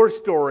 your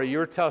story,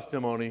 your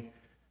testimony,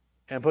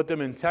 and put them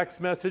in text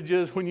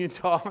messages when you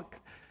talk,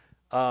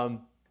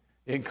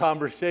 in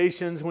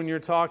conversations when you're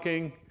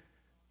talking.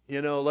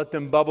 Let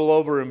them bubble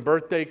over in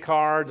birthday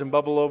cards and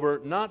bubble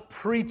over. Not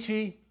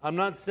preachy. I'm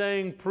not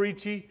saying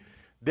preachy.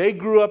 They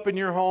grew up in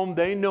your home.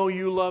 They know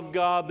you love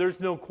God. There's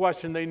no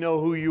question they know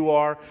who you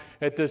are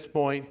at this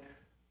point.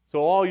 So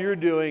all you're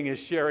doing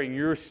is sharing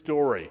your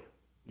story,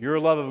 your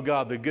love of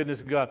God, the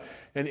goodness of God.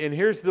 And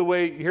here's the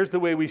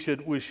way we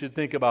should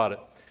think about it.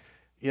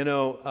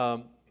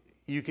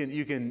 You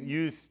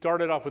can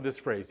start it off with this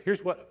phrase.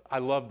 Here's what I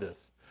love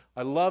this.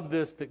 I love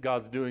this that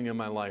God's doing in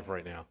my life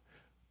right now.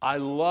 I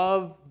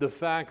love the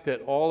fact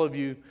that all of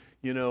you,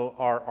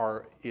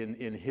 are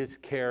in His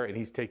care and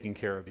He's taking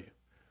care of you.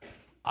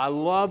 I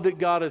love that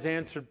God has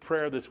answered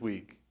prayer this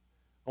week.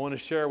 I want to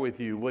share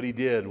with you what He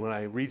did when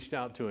I reached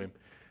out to Him.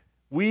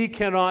 We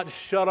cannot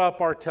shut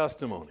up our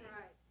testimony.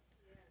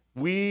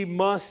 We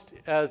must,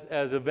 as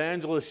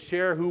evangelists,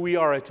 share who we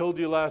are. I told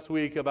you last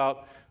week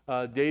about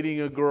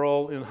dating a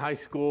girl in high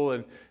school,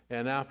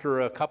 and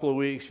after a couple of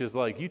weeks, she's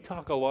like, "You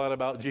talk a lot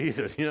about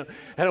Jesus," And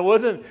it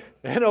wasn't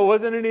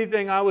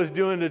anything I was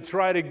doing to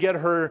try to get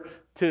her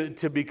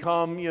to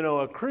become,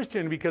 a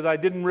Christian, because I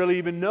didn't really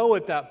even know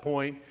at that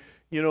point,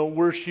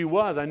 where she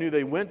was. I knew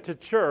they went to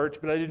church,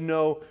 but I didn't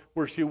know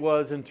where she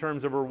was in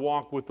terms of her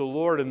walk with the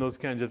Lord and those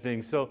kinds of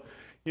things. So,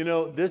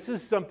 this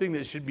is something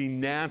that should be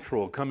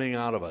natural coming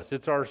out of us.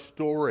 It's our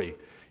story.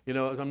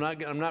 I'm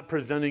not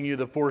presenting you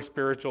the 4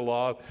 spiritual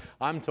laws.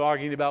 I'm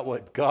talking about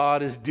what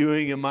God is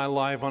doing in my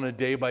life on a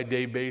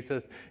day-by-day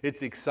basis.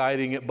 It's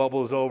exciting. It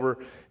bubbles over,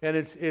 and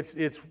it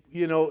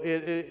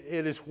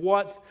is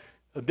what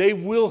they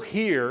will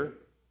hear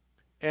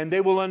and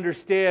they will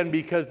understand,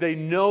 because they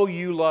know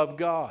you love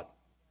God.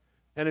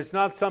 And it's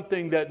not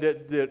something that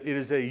it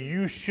is a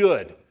you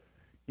should.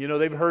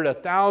 They've heard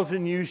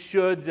 1,000 you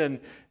shoulds, and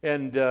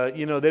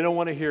they don't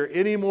want to hear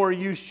any more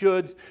you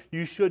shoulds.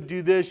 You should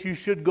do this. You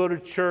should go to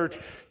church.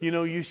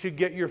 You should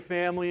get your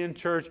family in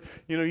church.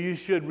 You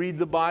should read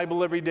the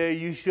Bible every day.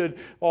 You should,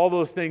 all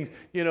those things.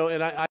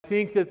 And I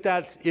think that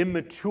that's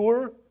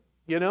immature.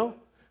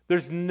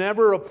 There's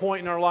never a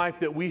point in our life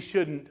that we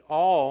shouldn't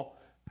all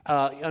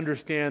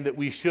understand that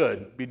we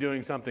should be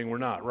doing something we're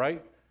not,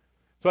 right?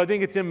 So I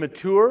think it's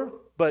immature,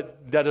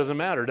 but that doesn't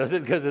matter, does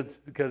it? Because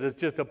it's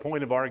just a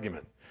point of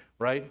argument,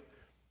 right?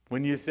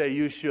 When you say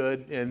you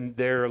should, and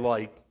they're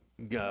like,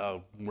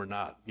 we're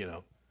not,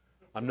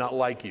 I'm not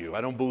like you.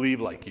 I don't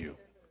believe like you.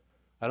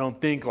 I don't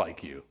think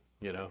like you.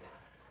 you know.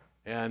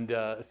 And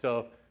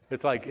so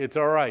it's like, it's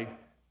all right.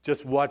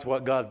 Just watch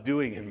what God's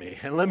doing in me.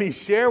 And let me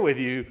share with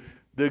you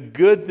the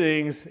good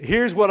things.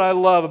 Here's what I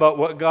love about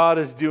what God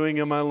is doing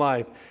in my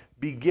life.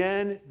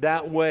 Begin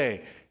that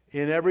way.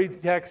 In every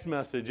text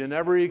message, in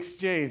every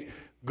exchange,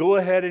 go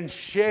ahead and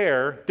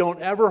share. Don't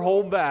ever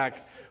hold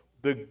back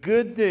the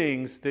good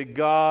things that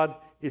God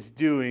is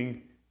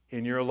doing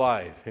in your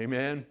life.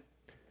 Amen?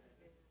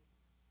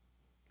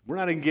 We're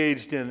not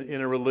engaged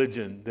in a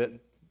religion that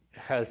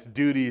has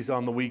duties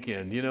on the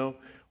weekend, you know.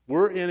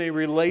 We're in a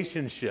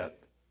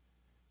relationship.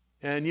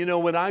 And, you know,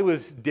 when I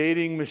was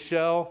dating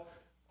Michelle,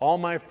 all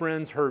my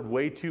friends heard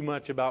way too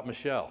much about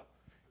Michelle,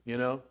 you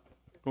know.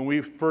 When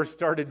we first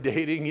started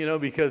dating, you know,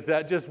 because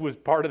that just was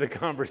part of the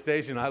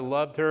conversation. I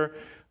loved her.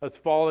 I was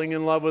falling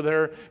in love with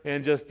her.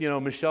 And just, you know,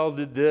 Michelle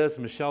did this,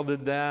 Michelle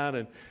did that.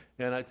 And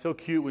it's so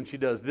cute when she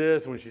does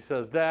this, when she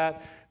says that.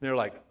 And they're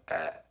like,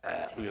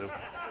 you know.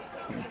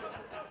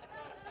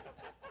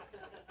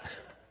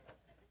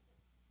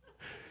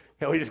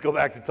 And we just go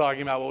back to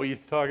talking about what we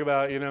used to talk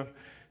about, you know.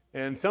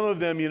 And some of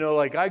them, you know,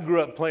 like I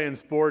grew up playing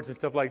sports and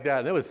stuff like that.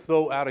 And that was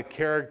so out of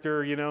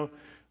character, you know,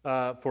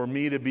 for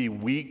me to be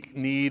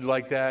weak-kneed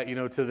like that, you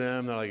know, to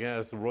them. They're like,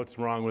 yeah, so what's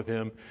wrong with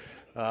him?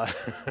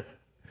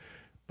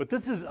 But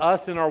this is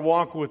us in our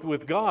walk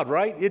with God,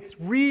 right? It's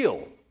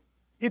real.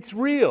 It's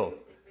real.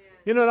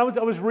 You know, and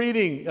I was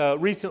reading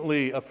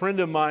recently, a friend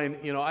of mine,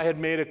 you know, I had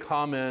made a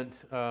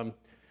comment.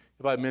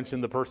 If I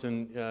mentioned the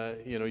person,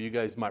 you know, you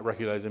guys might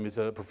recognize him. He's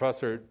a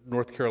professor at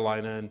North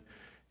Carolina,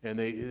 and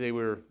they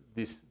were,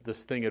 this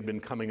thing had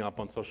been coming up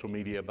on social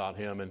media about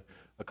him and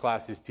a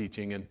class he's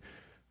teaching, and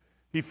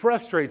he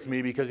frustrates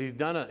me because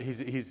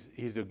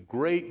he's a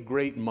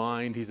great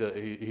mind. He's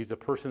a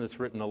person that's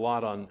written a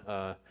lot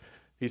on.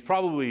 He's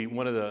probably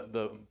one of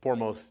the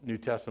foremost New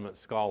Testament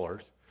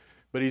scholars,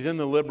 but he's in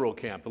the liberal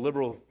camp, the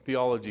liberal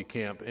theology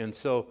camp, and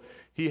so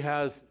he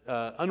has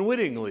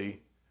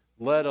unwittingly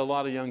led a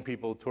lot of young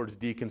people towards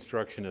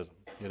deconstructionism,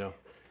 you know,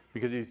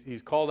 because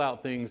he's called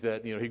out things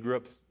that, you know, he grew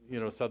up, you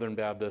know, Southern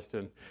Baptist,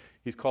 and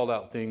he's called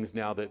out things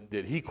now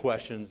that he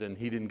questions and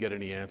he didn't get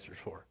any answers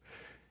for.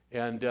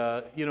 And,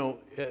 you know,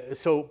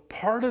 so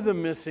part of the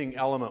missing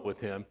element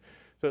with him,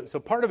 so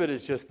part of it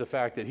is just the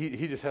fact that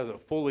he just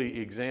hasn't fully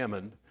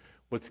examined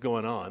what's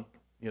going on.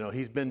 You know,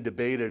 he's been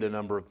debated a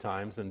number of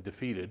times and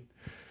defeated.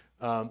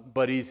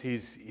 But he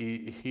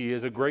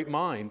is a great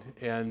mind,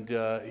 and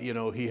you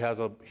know, he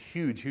has a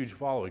huge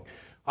following.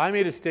 I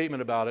made a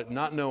statement about it,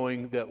 not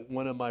knowing that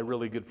one of my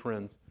really good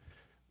friends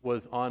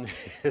was on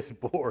his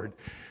board,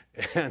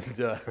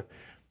 and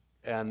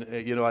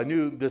you know, I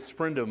knew this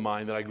friend of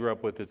mine that I grew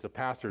up with, it's a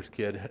pastor's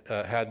kid,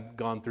 had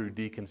gone through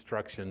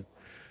deconstruction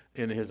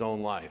in his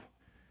own life.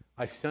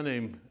 I sent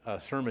him a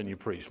sermon you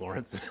preached,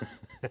 Lawrence,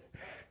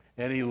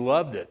 and he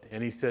loved it,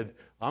 and he said,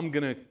 I'm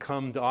going to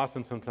come to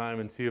Austin sometime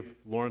and see if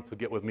Lawrence will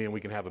get with me and we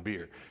can have a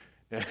beer.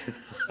 And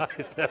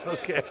I said,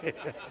 okay.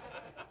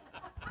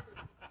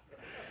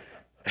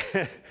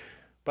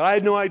 But I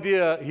had no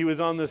idea he was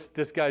on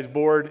this guy's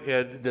board,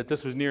 and that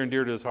this was near and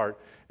dear to his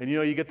heart. And, you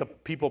know, you get the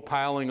people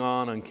piling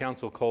on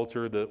council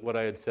culture, what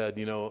I had said,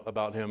 you know,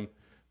 about him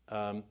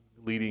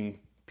leading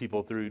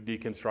people through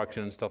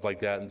deconstruction and stuff like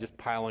that, and just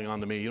piling on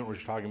to me. You don't know what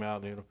you're talking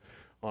about, you know,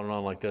 on and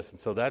on like this. And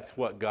so that's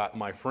what got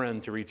my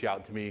friend to reach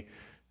out to me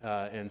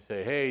and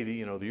say, hey,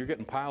 you know, you're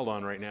getting piled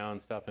on right now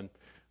and stuff. And I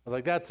was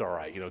like, that's all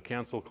right, you know,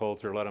 cancel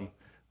culture, let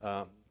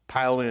them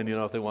pile in, you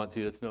know, if they want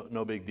to. It's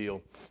no big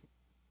deal.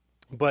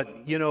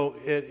 But, you know,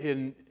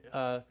 in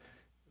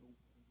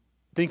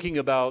thinking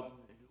about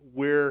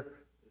where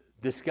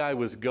this guy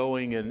was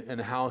going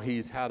and how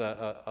he's had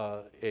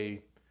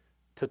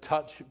to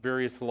touch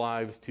various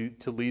lives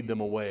to lead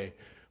them away,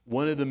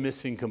 one of the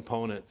missing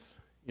components,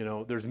 you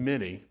know, there's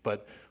many,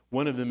 but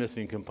one of the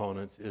missing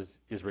components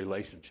is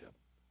relationship.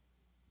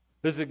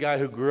 This is a guy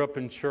who grew up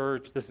in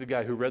church. This is a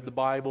guy who read the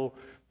Bible.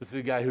 This is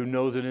a guy who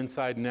knows it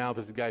inside and out.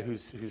 This is a guy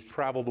who's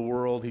traveled the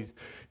world.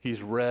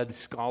 He's read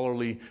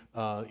scholarly,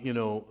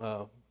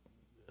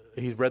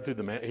 he's read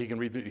through he can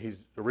read through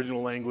his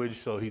original language,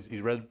 so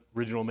he's read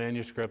original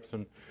manuscripts,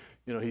 and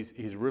you know,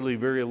 he's really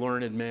very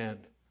learned man.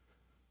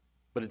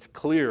 But it's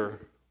clear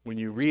when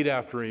you read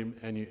after him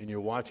and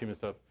you watch him and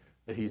stuff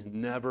that he's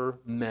never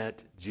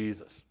met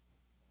Jesus.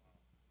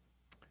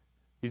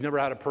 He's never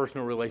had a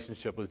personal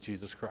relationship with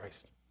Jesus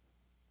Christ.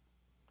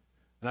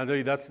 And I tell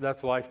you,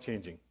 that's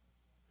life-changing.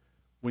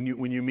 When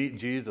you meet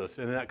Jesus,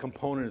 and that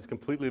component is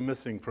completely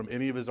missing from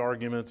any of his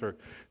arguments or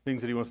things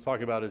that he wants to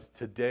talk about, is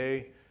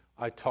today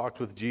I talked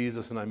with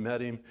Jesus and I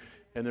met him.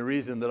 And the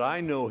reason that I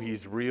know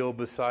he's real,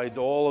 besides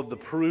all of the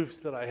proofs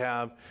that I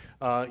have,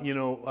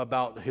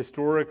 about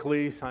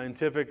historically,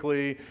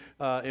 scientifically,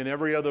 in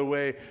every other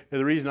way, and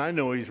the reason I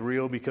know he's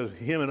real because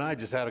him and I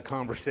just had a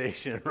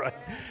conversation, right?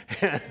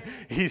 And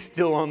he's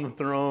still on the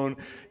throne,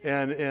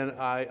 and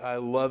I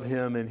love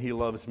him and he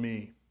loves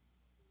me.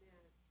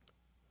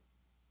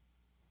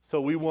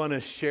 So we want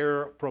to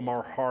share from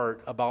our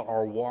heart about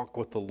our walk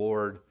with the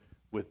Lord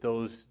with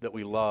those that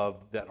we love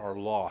that are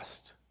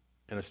lost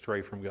and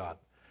astray from God.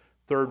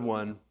 Third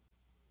one,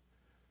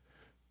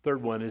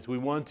 Third one is we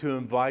want to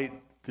invite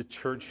the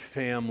church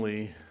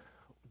family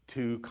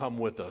to come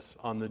with us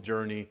on the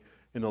journey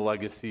in the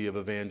legacy of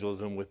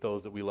evangelism with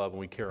those that we love and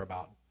we care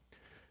about.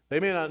 They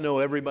may not know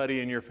everybody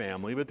in your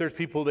family, but there's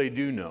people they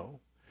do know.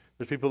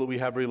 There's people that we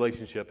have a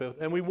relationship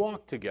with, and we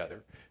walk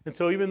together. And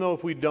so even though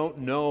if we don't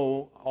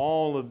know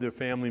all of the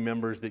family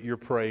members that you're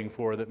praying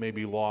for that may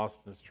be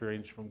lost and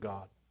estranged from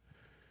God,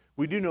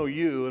 we do know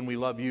you, and we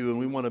love you, and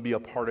we want to be a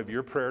part of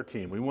your prayer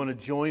team. We want to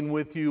join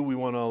with you. We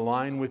want to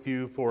align with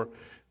you for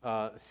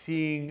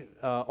seeing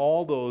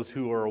all those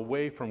who are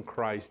away from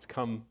Christ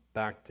come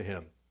back to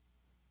Him.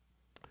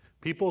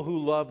 People who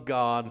love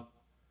God,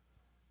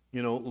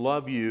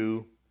 love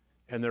you,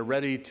 and they're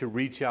ready to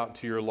reach out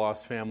to your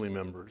lost family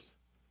members.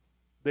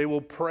 They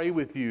will pray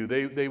with you.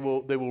 They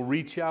will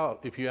reach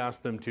out if you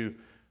ask them to.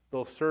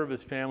 They'll serve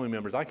as family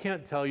members. I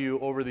can't tell you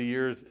over the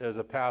years as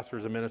a pastor,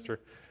 as a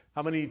minister,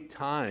 how many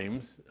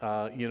times,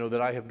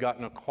 that I have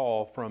gotten a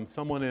call from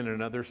someone in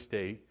another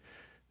state.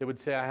 They would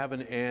say, I have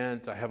an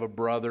aunt, I have a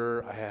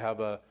brother, I have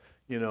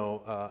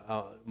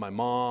my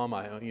mom,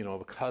 I have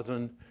a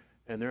cousin,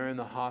 and they're in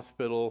the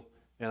hospital,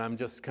 and I'm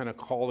just kind of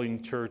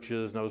calling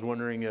churches, and I was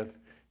wondering if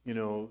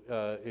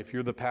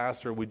you're the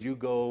pastor, would you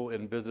go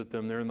and visit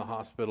them? They're in the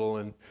hospital,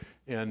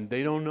 and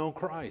they don't know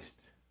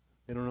Christ.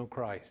 They don't know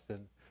Christ.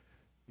 And,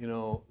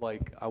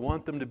 I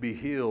want them to be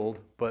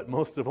healed, but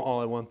most of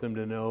all, I want them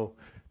to know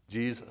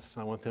Jesus.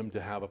 I want them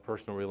to have a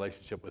personal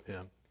relationship with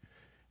Him.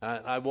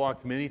 I've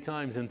walked many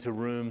times into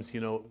rooms,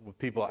 with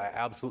people I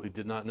absolutely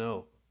did not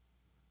know,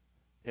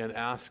 and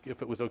ask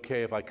if it was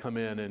okay if I come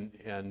in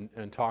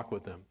and talk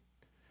with them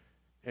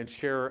and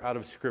share out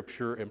of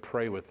Scripture and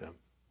pray with them.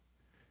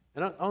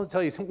 And I want to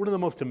tell you, one of the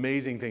most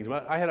amazing things,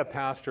 I had a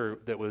pastor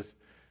that was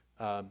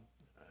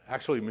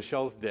actually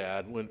Michelle's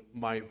dad when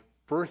my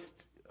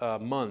first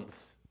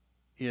months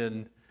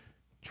in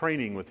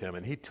training with him,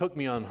 and he took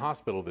me on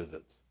hospital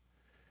visits.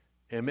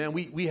 And man,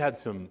 we had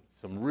some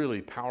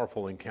really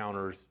powerful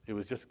encounters. It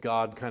was just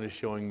God kind of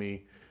showing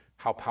me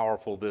how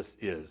powerful this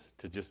is,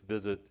 to just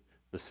visit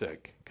the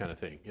sick kind of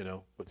thing,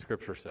 what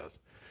Scripture says.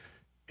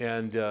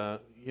 And, I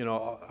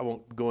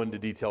won't go into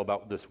detail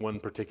about this one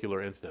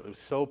particular incident. It was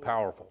so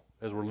powerful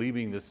as we're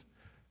leaving this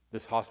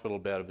hospital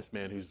bed of this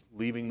man who's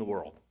leaving the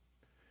world.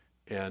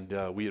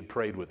 And we had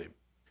prayed with him.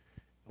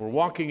 We're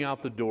walking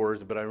out the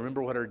doors, but I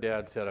remember what our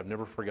dad said. I've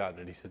never forgotten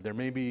it. He said, there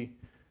may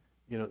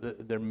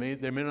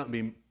not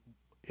be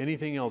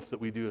anything else that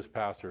we do as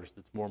pastors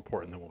that's more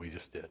important than what we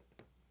just did.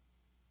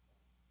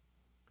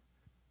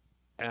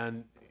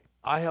 And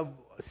I have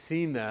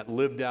seen that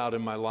lived out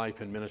in my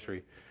life in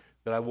ministry,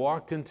 that I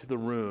walked into the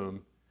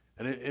room,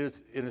 and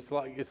it's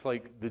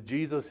like the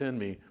Jesus in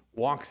me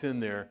walks in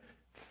there.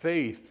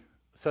 Faith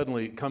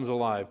suddenly comes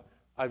alive.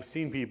 I've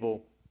seen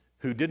people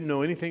who didn't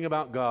know anything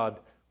about God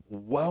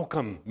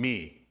welcome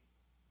me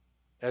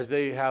as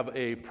they have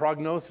a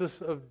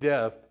prognosis of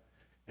death,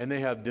 and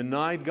they have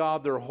denied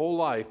God their whole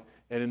life.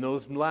 And in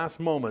those last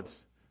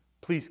moments,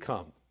 please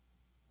come.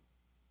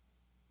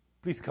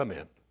 Please come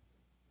in.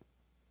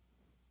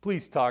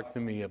 Please talk to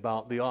me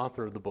about the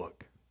author of the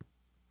book.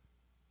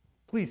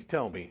 Please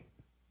tell me.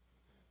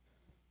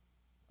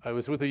 I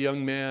was with a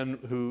young man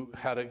who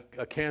had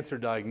a cancer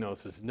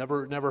diagnosis,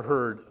 never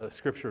heard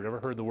Scripture, never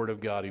heard the Word of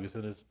God. He was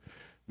in his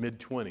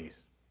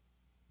mid-20s.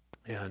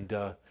 And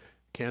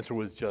cancer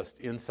was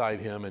just inside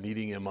him and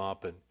eating him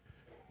up. And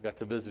I got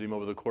to visit him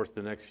over the course of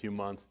the next few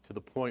months, to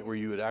the point where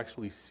you would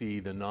actually see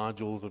the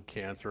nodules of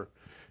cancer,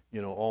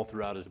 all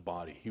throughout his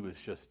body. He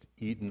was just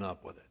eaten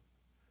up with it.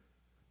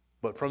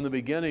 But from the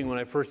beginning, when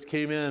I first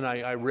came in,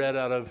 I read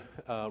out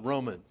of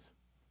Romans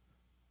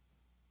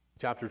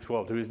chapter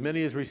 12. To as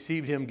many as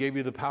received Him, gave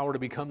you the power to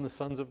become the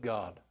sons of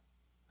God.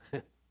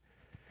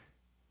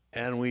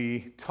 And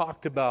we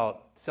talked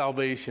about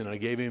salvation. I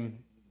gave him,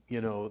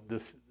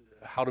 this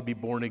how to be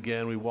born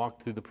again. We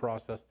walked through the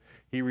process.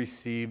 He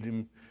received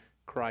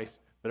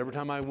Christ. But every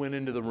time I went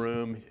into the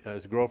room,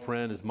 his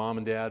girlfriend, his mom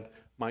and dad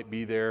might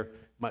be there,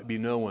 might be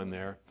no one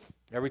there.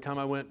 Every time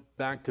I went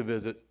back to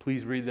visit,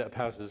 please read that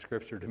passage of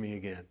Scripture to me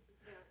again.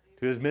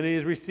 To as many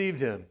as received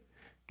Him,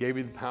 gave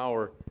you the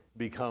power to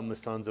become the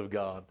sons of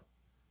God.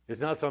 It's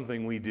not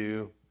something we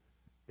do.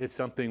 It's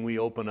something we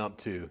open up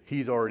to.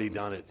 He's already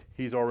done it.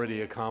 He's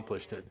already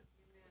accomplished it.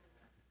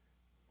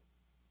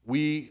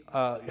 We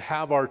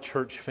have our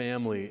church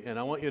family, and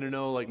I want you to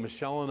know, like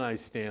Michelle and I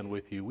stand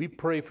with you. We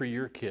pray for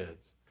your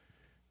kids.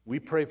 We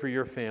pray for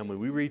your family.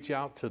 We reach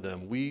out to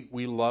them. We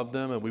love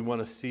them, and we want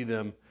to see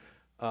them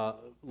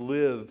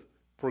live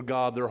for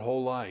God their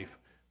whole life.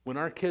 When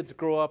our kids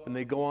grow up and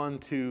they go on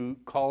to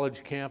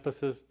college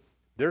campuses,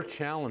 they're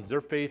challenged.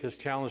 Their faith is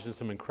challenged in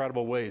some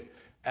incredible ways.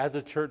 As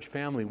a church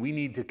family, we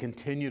need to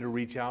continue to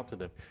reach out to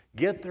them.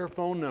 Get their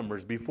phone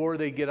numbers before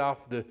they get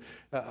off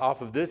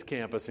of this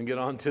campus and get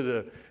onto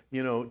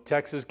the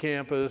Texas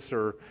campus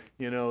or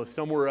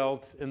somewhere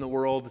else in the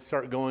world to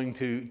start going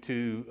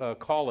to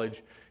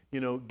college.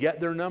 Get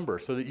their number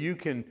so that you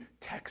can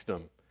text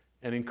them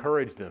and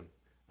encourage them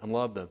and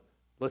love them.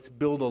 Let's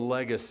build a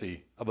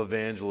legacy of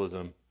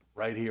evangelism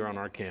right here on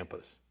our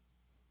campus.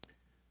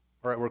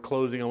 All right, we're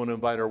closing. I want to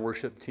invite our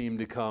worship team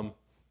to come.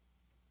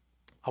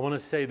 I want to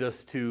say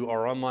this to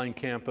our online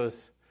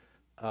campus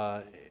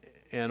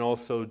and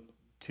also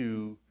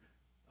to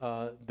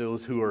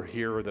those who are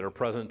here that are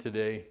present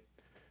today.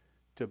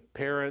 To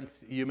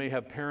parents, you may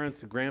have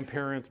parents,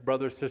 grandparents,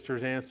 brothers,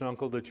 sisters, aunts, and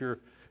uncles that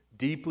you're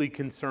deeply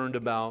concerned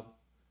about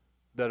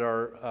that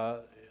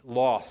are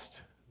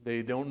lost.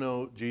 They don't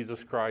know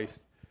Jesus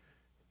Christ,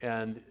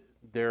 and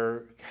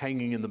they're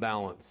hanging in the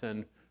balance.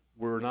 And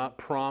we're not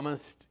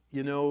promised,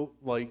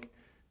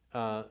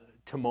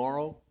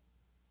 tomorrow.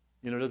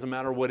 It doesn't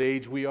matter what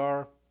age we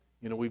are.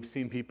 We've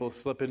seen people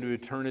slip into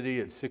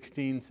eternity at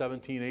 16,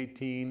 17,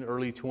 18,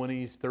 early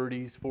 20s,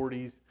 30s,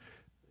 40s,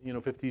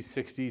 50s,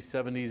 60s,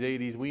 70s,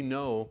 80s. We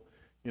know,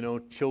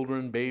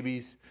 children,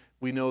 babies,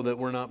 we know that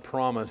we're not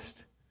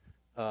promised,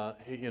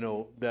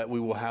 that we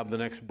will have the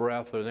next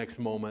breath or the next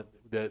moment,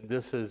 that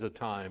this is a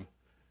time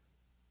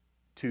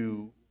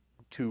to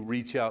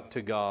reach out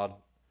to God.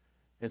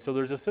 And so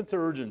there's a sense of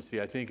urgency,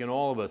 I think, in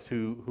all of us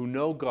who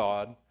know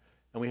God,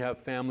 and we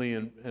have family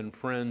and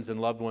friends and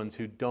loved ones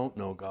who don't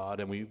know God,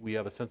 and we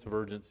have a sense of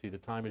urgency. The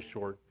time is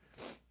short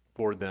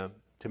for them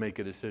to make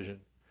a decision.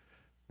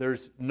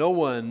 There's no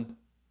one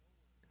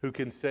who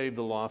can save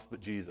the lost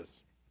but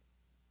Jesus.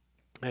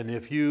 And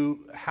if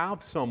you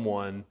have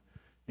someone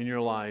in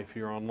your life,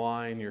 you're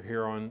online, you're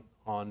here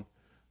on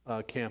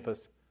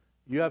campus,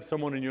 you have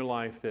someone in your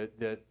life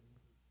that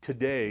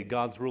today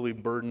God's really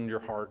burdened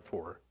your heart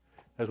for.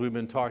 As we've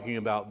been talking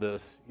about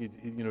this,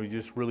 you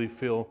just really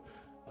feel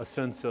a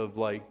sense of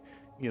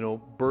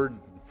burden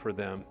for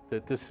them,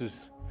 that this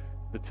is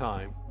the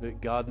time,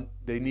 that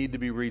they need to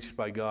be reached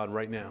by God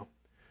right now.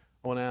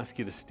 I want to ask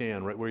you to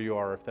stand right where you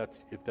are. If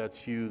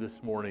that's you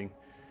this morning,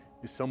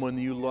 someone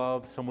you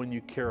love, someone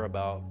you care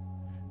about,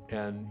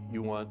 and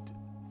you want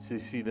to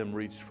see them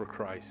reached for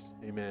Christ.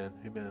 Amen.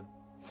 Amen.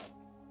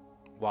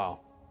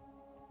 Wow.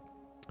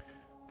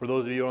 For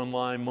those of you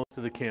online, most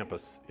of the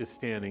campus is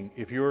standing.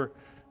 If you're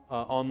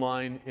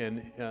online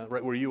and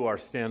right where you are,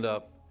 stand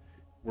up.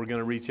 We're going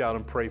to reach out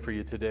and pray for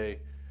you today.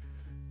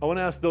 I want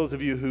to ask those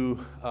of you who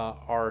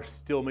are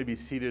still maybe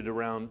seated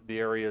around the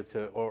area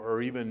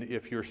or even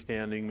if you're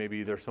standing,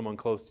 maybe there's someone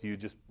close to you,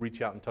 just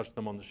reach out and touch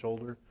them on the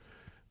shoulder.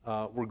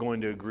 We're going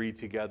to agree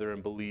together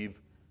and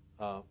believe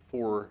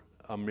for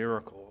a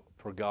miracle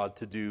for God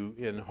to do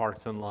in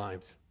hearts and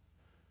lives.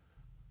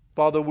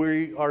 Father,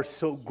 we are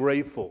so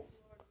grateful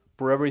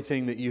for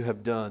everything that you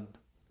have done.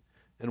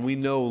 And we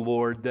know,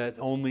 Lord, that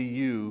only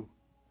you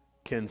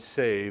can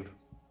save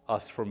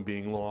us from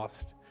being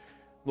lost.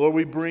 Lord,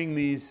 we bring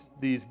these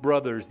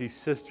brothers, these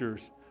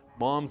sisters,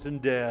 moms and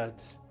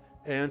dads,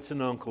 aunts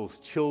and uncles,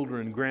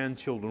 children,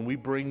 grandchildren. We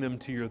bring them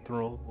to your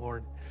throne,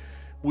 Lord.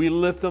 We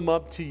lift them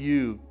up to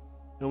you,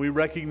 and we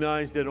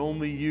recognize that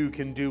only you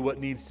can do what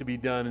needs to be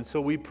done. And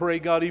so we pray,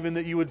 God, even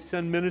that you would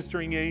send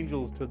ministering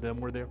angels to them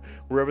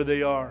wherever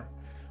they are.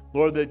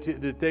 Lord,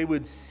 that they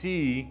would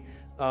see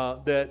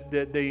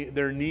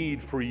their need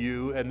for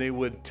you, and they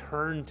would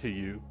turn to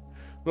you.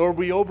 Lord,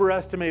 we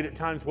overestimate at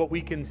times what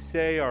we can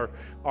say,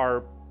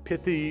 our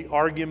pithy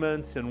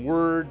arguments and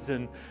words,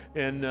 and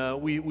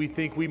we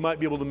think we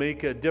might be able to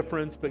make a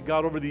difference. But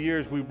God, over the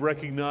years, we've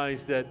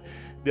recognized that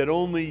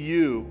only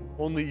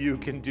you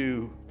can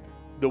do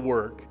the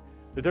work.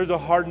 That there's a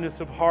hardness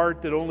of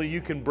heart, that only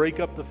you can break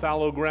up the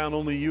fallow ground,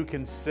 only you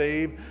can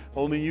save,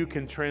 only you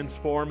can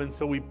transform. And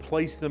so we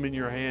place them in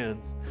your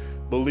hands,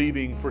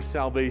 believing for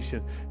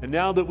salvation. And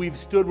now that we've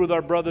stood with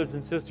our brothers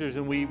and sisters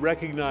and we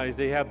recognize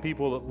they have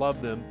people that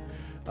love them,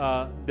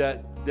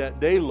 that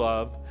they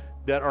love,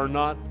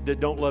 that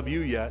don't love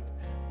you yet,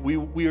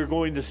 we are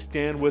going to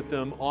stand with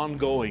them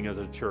ongoing as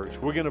a church.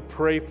 We're going to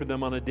pray for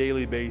them on a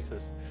daily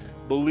basis,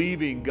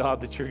 believing,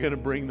 God, that you're going to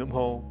bring them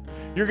home.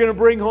 You're going to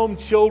bring home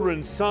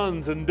children,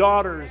 sons and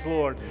daughters,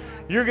 Lord.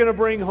 You're going to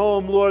bring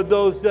home, Lord,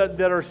 those that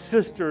are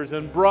sisters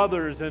and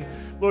brothers. And,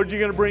 Lord, you're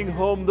going to bring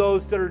home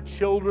those that are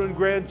children,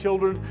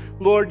 grandchildren.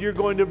 Lord, you're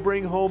going to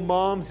bring home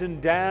moms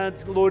and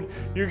dads. Lord,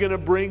 you're going to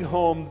bring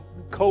home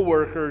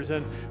co-workers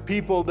and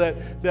people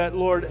that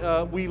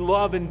Lord, we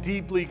love and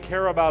deeply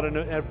care about and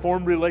have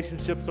formed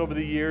relationships over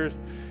the years,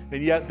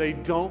 and yet they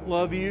don't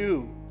love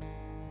you.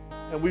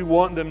 And we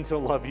want them to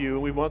love you,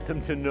 and we want them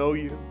to know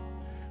you.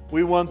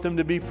 We want them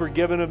to be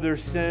forgiven of their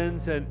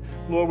sins, and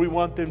Lord, we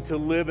want them to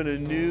live in a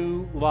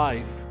new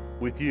life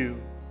with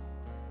you.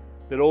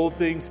 That old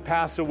things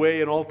pass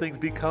away and all things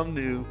become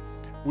new.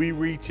 We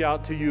reach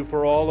out to you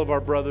for all of our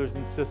brothers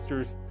and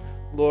sisters,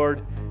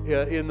 Lord,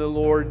 in the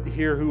Lord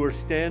here who are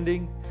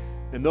standing,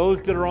 and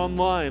those that are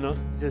online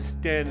just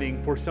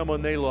standing for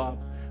someone they love.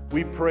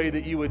 We pray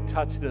that you would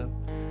touch them.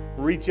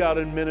 Reach out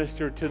and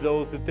minister to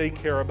those that they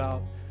care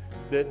about,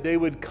 that they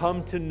would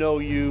come to know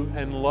you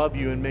and love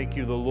you and make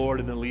you the Lord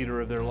and the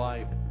leader of their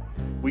life.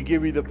 We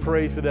give you the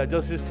praise for that.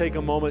 Just take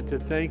a moment to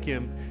thank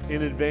him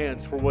in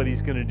advance for what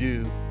he's going to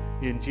do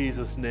in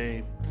Jesus'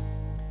 name.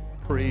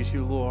 Praise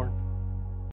you, Lord.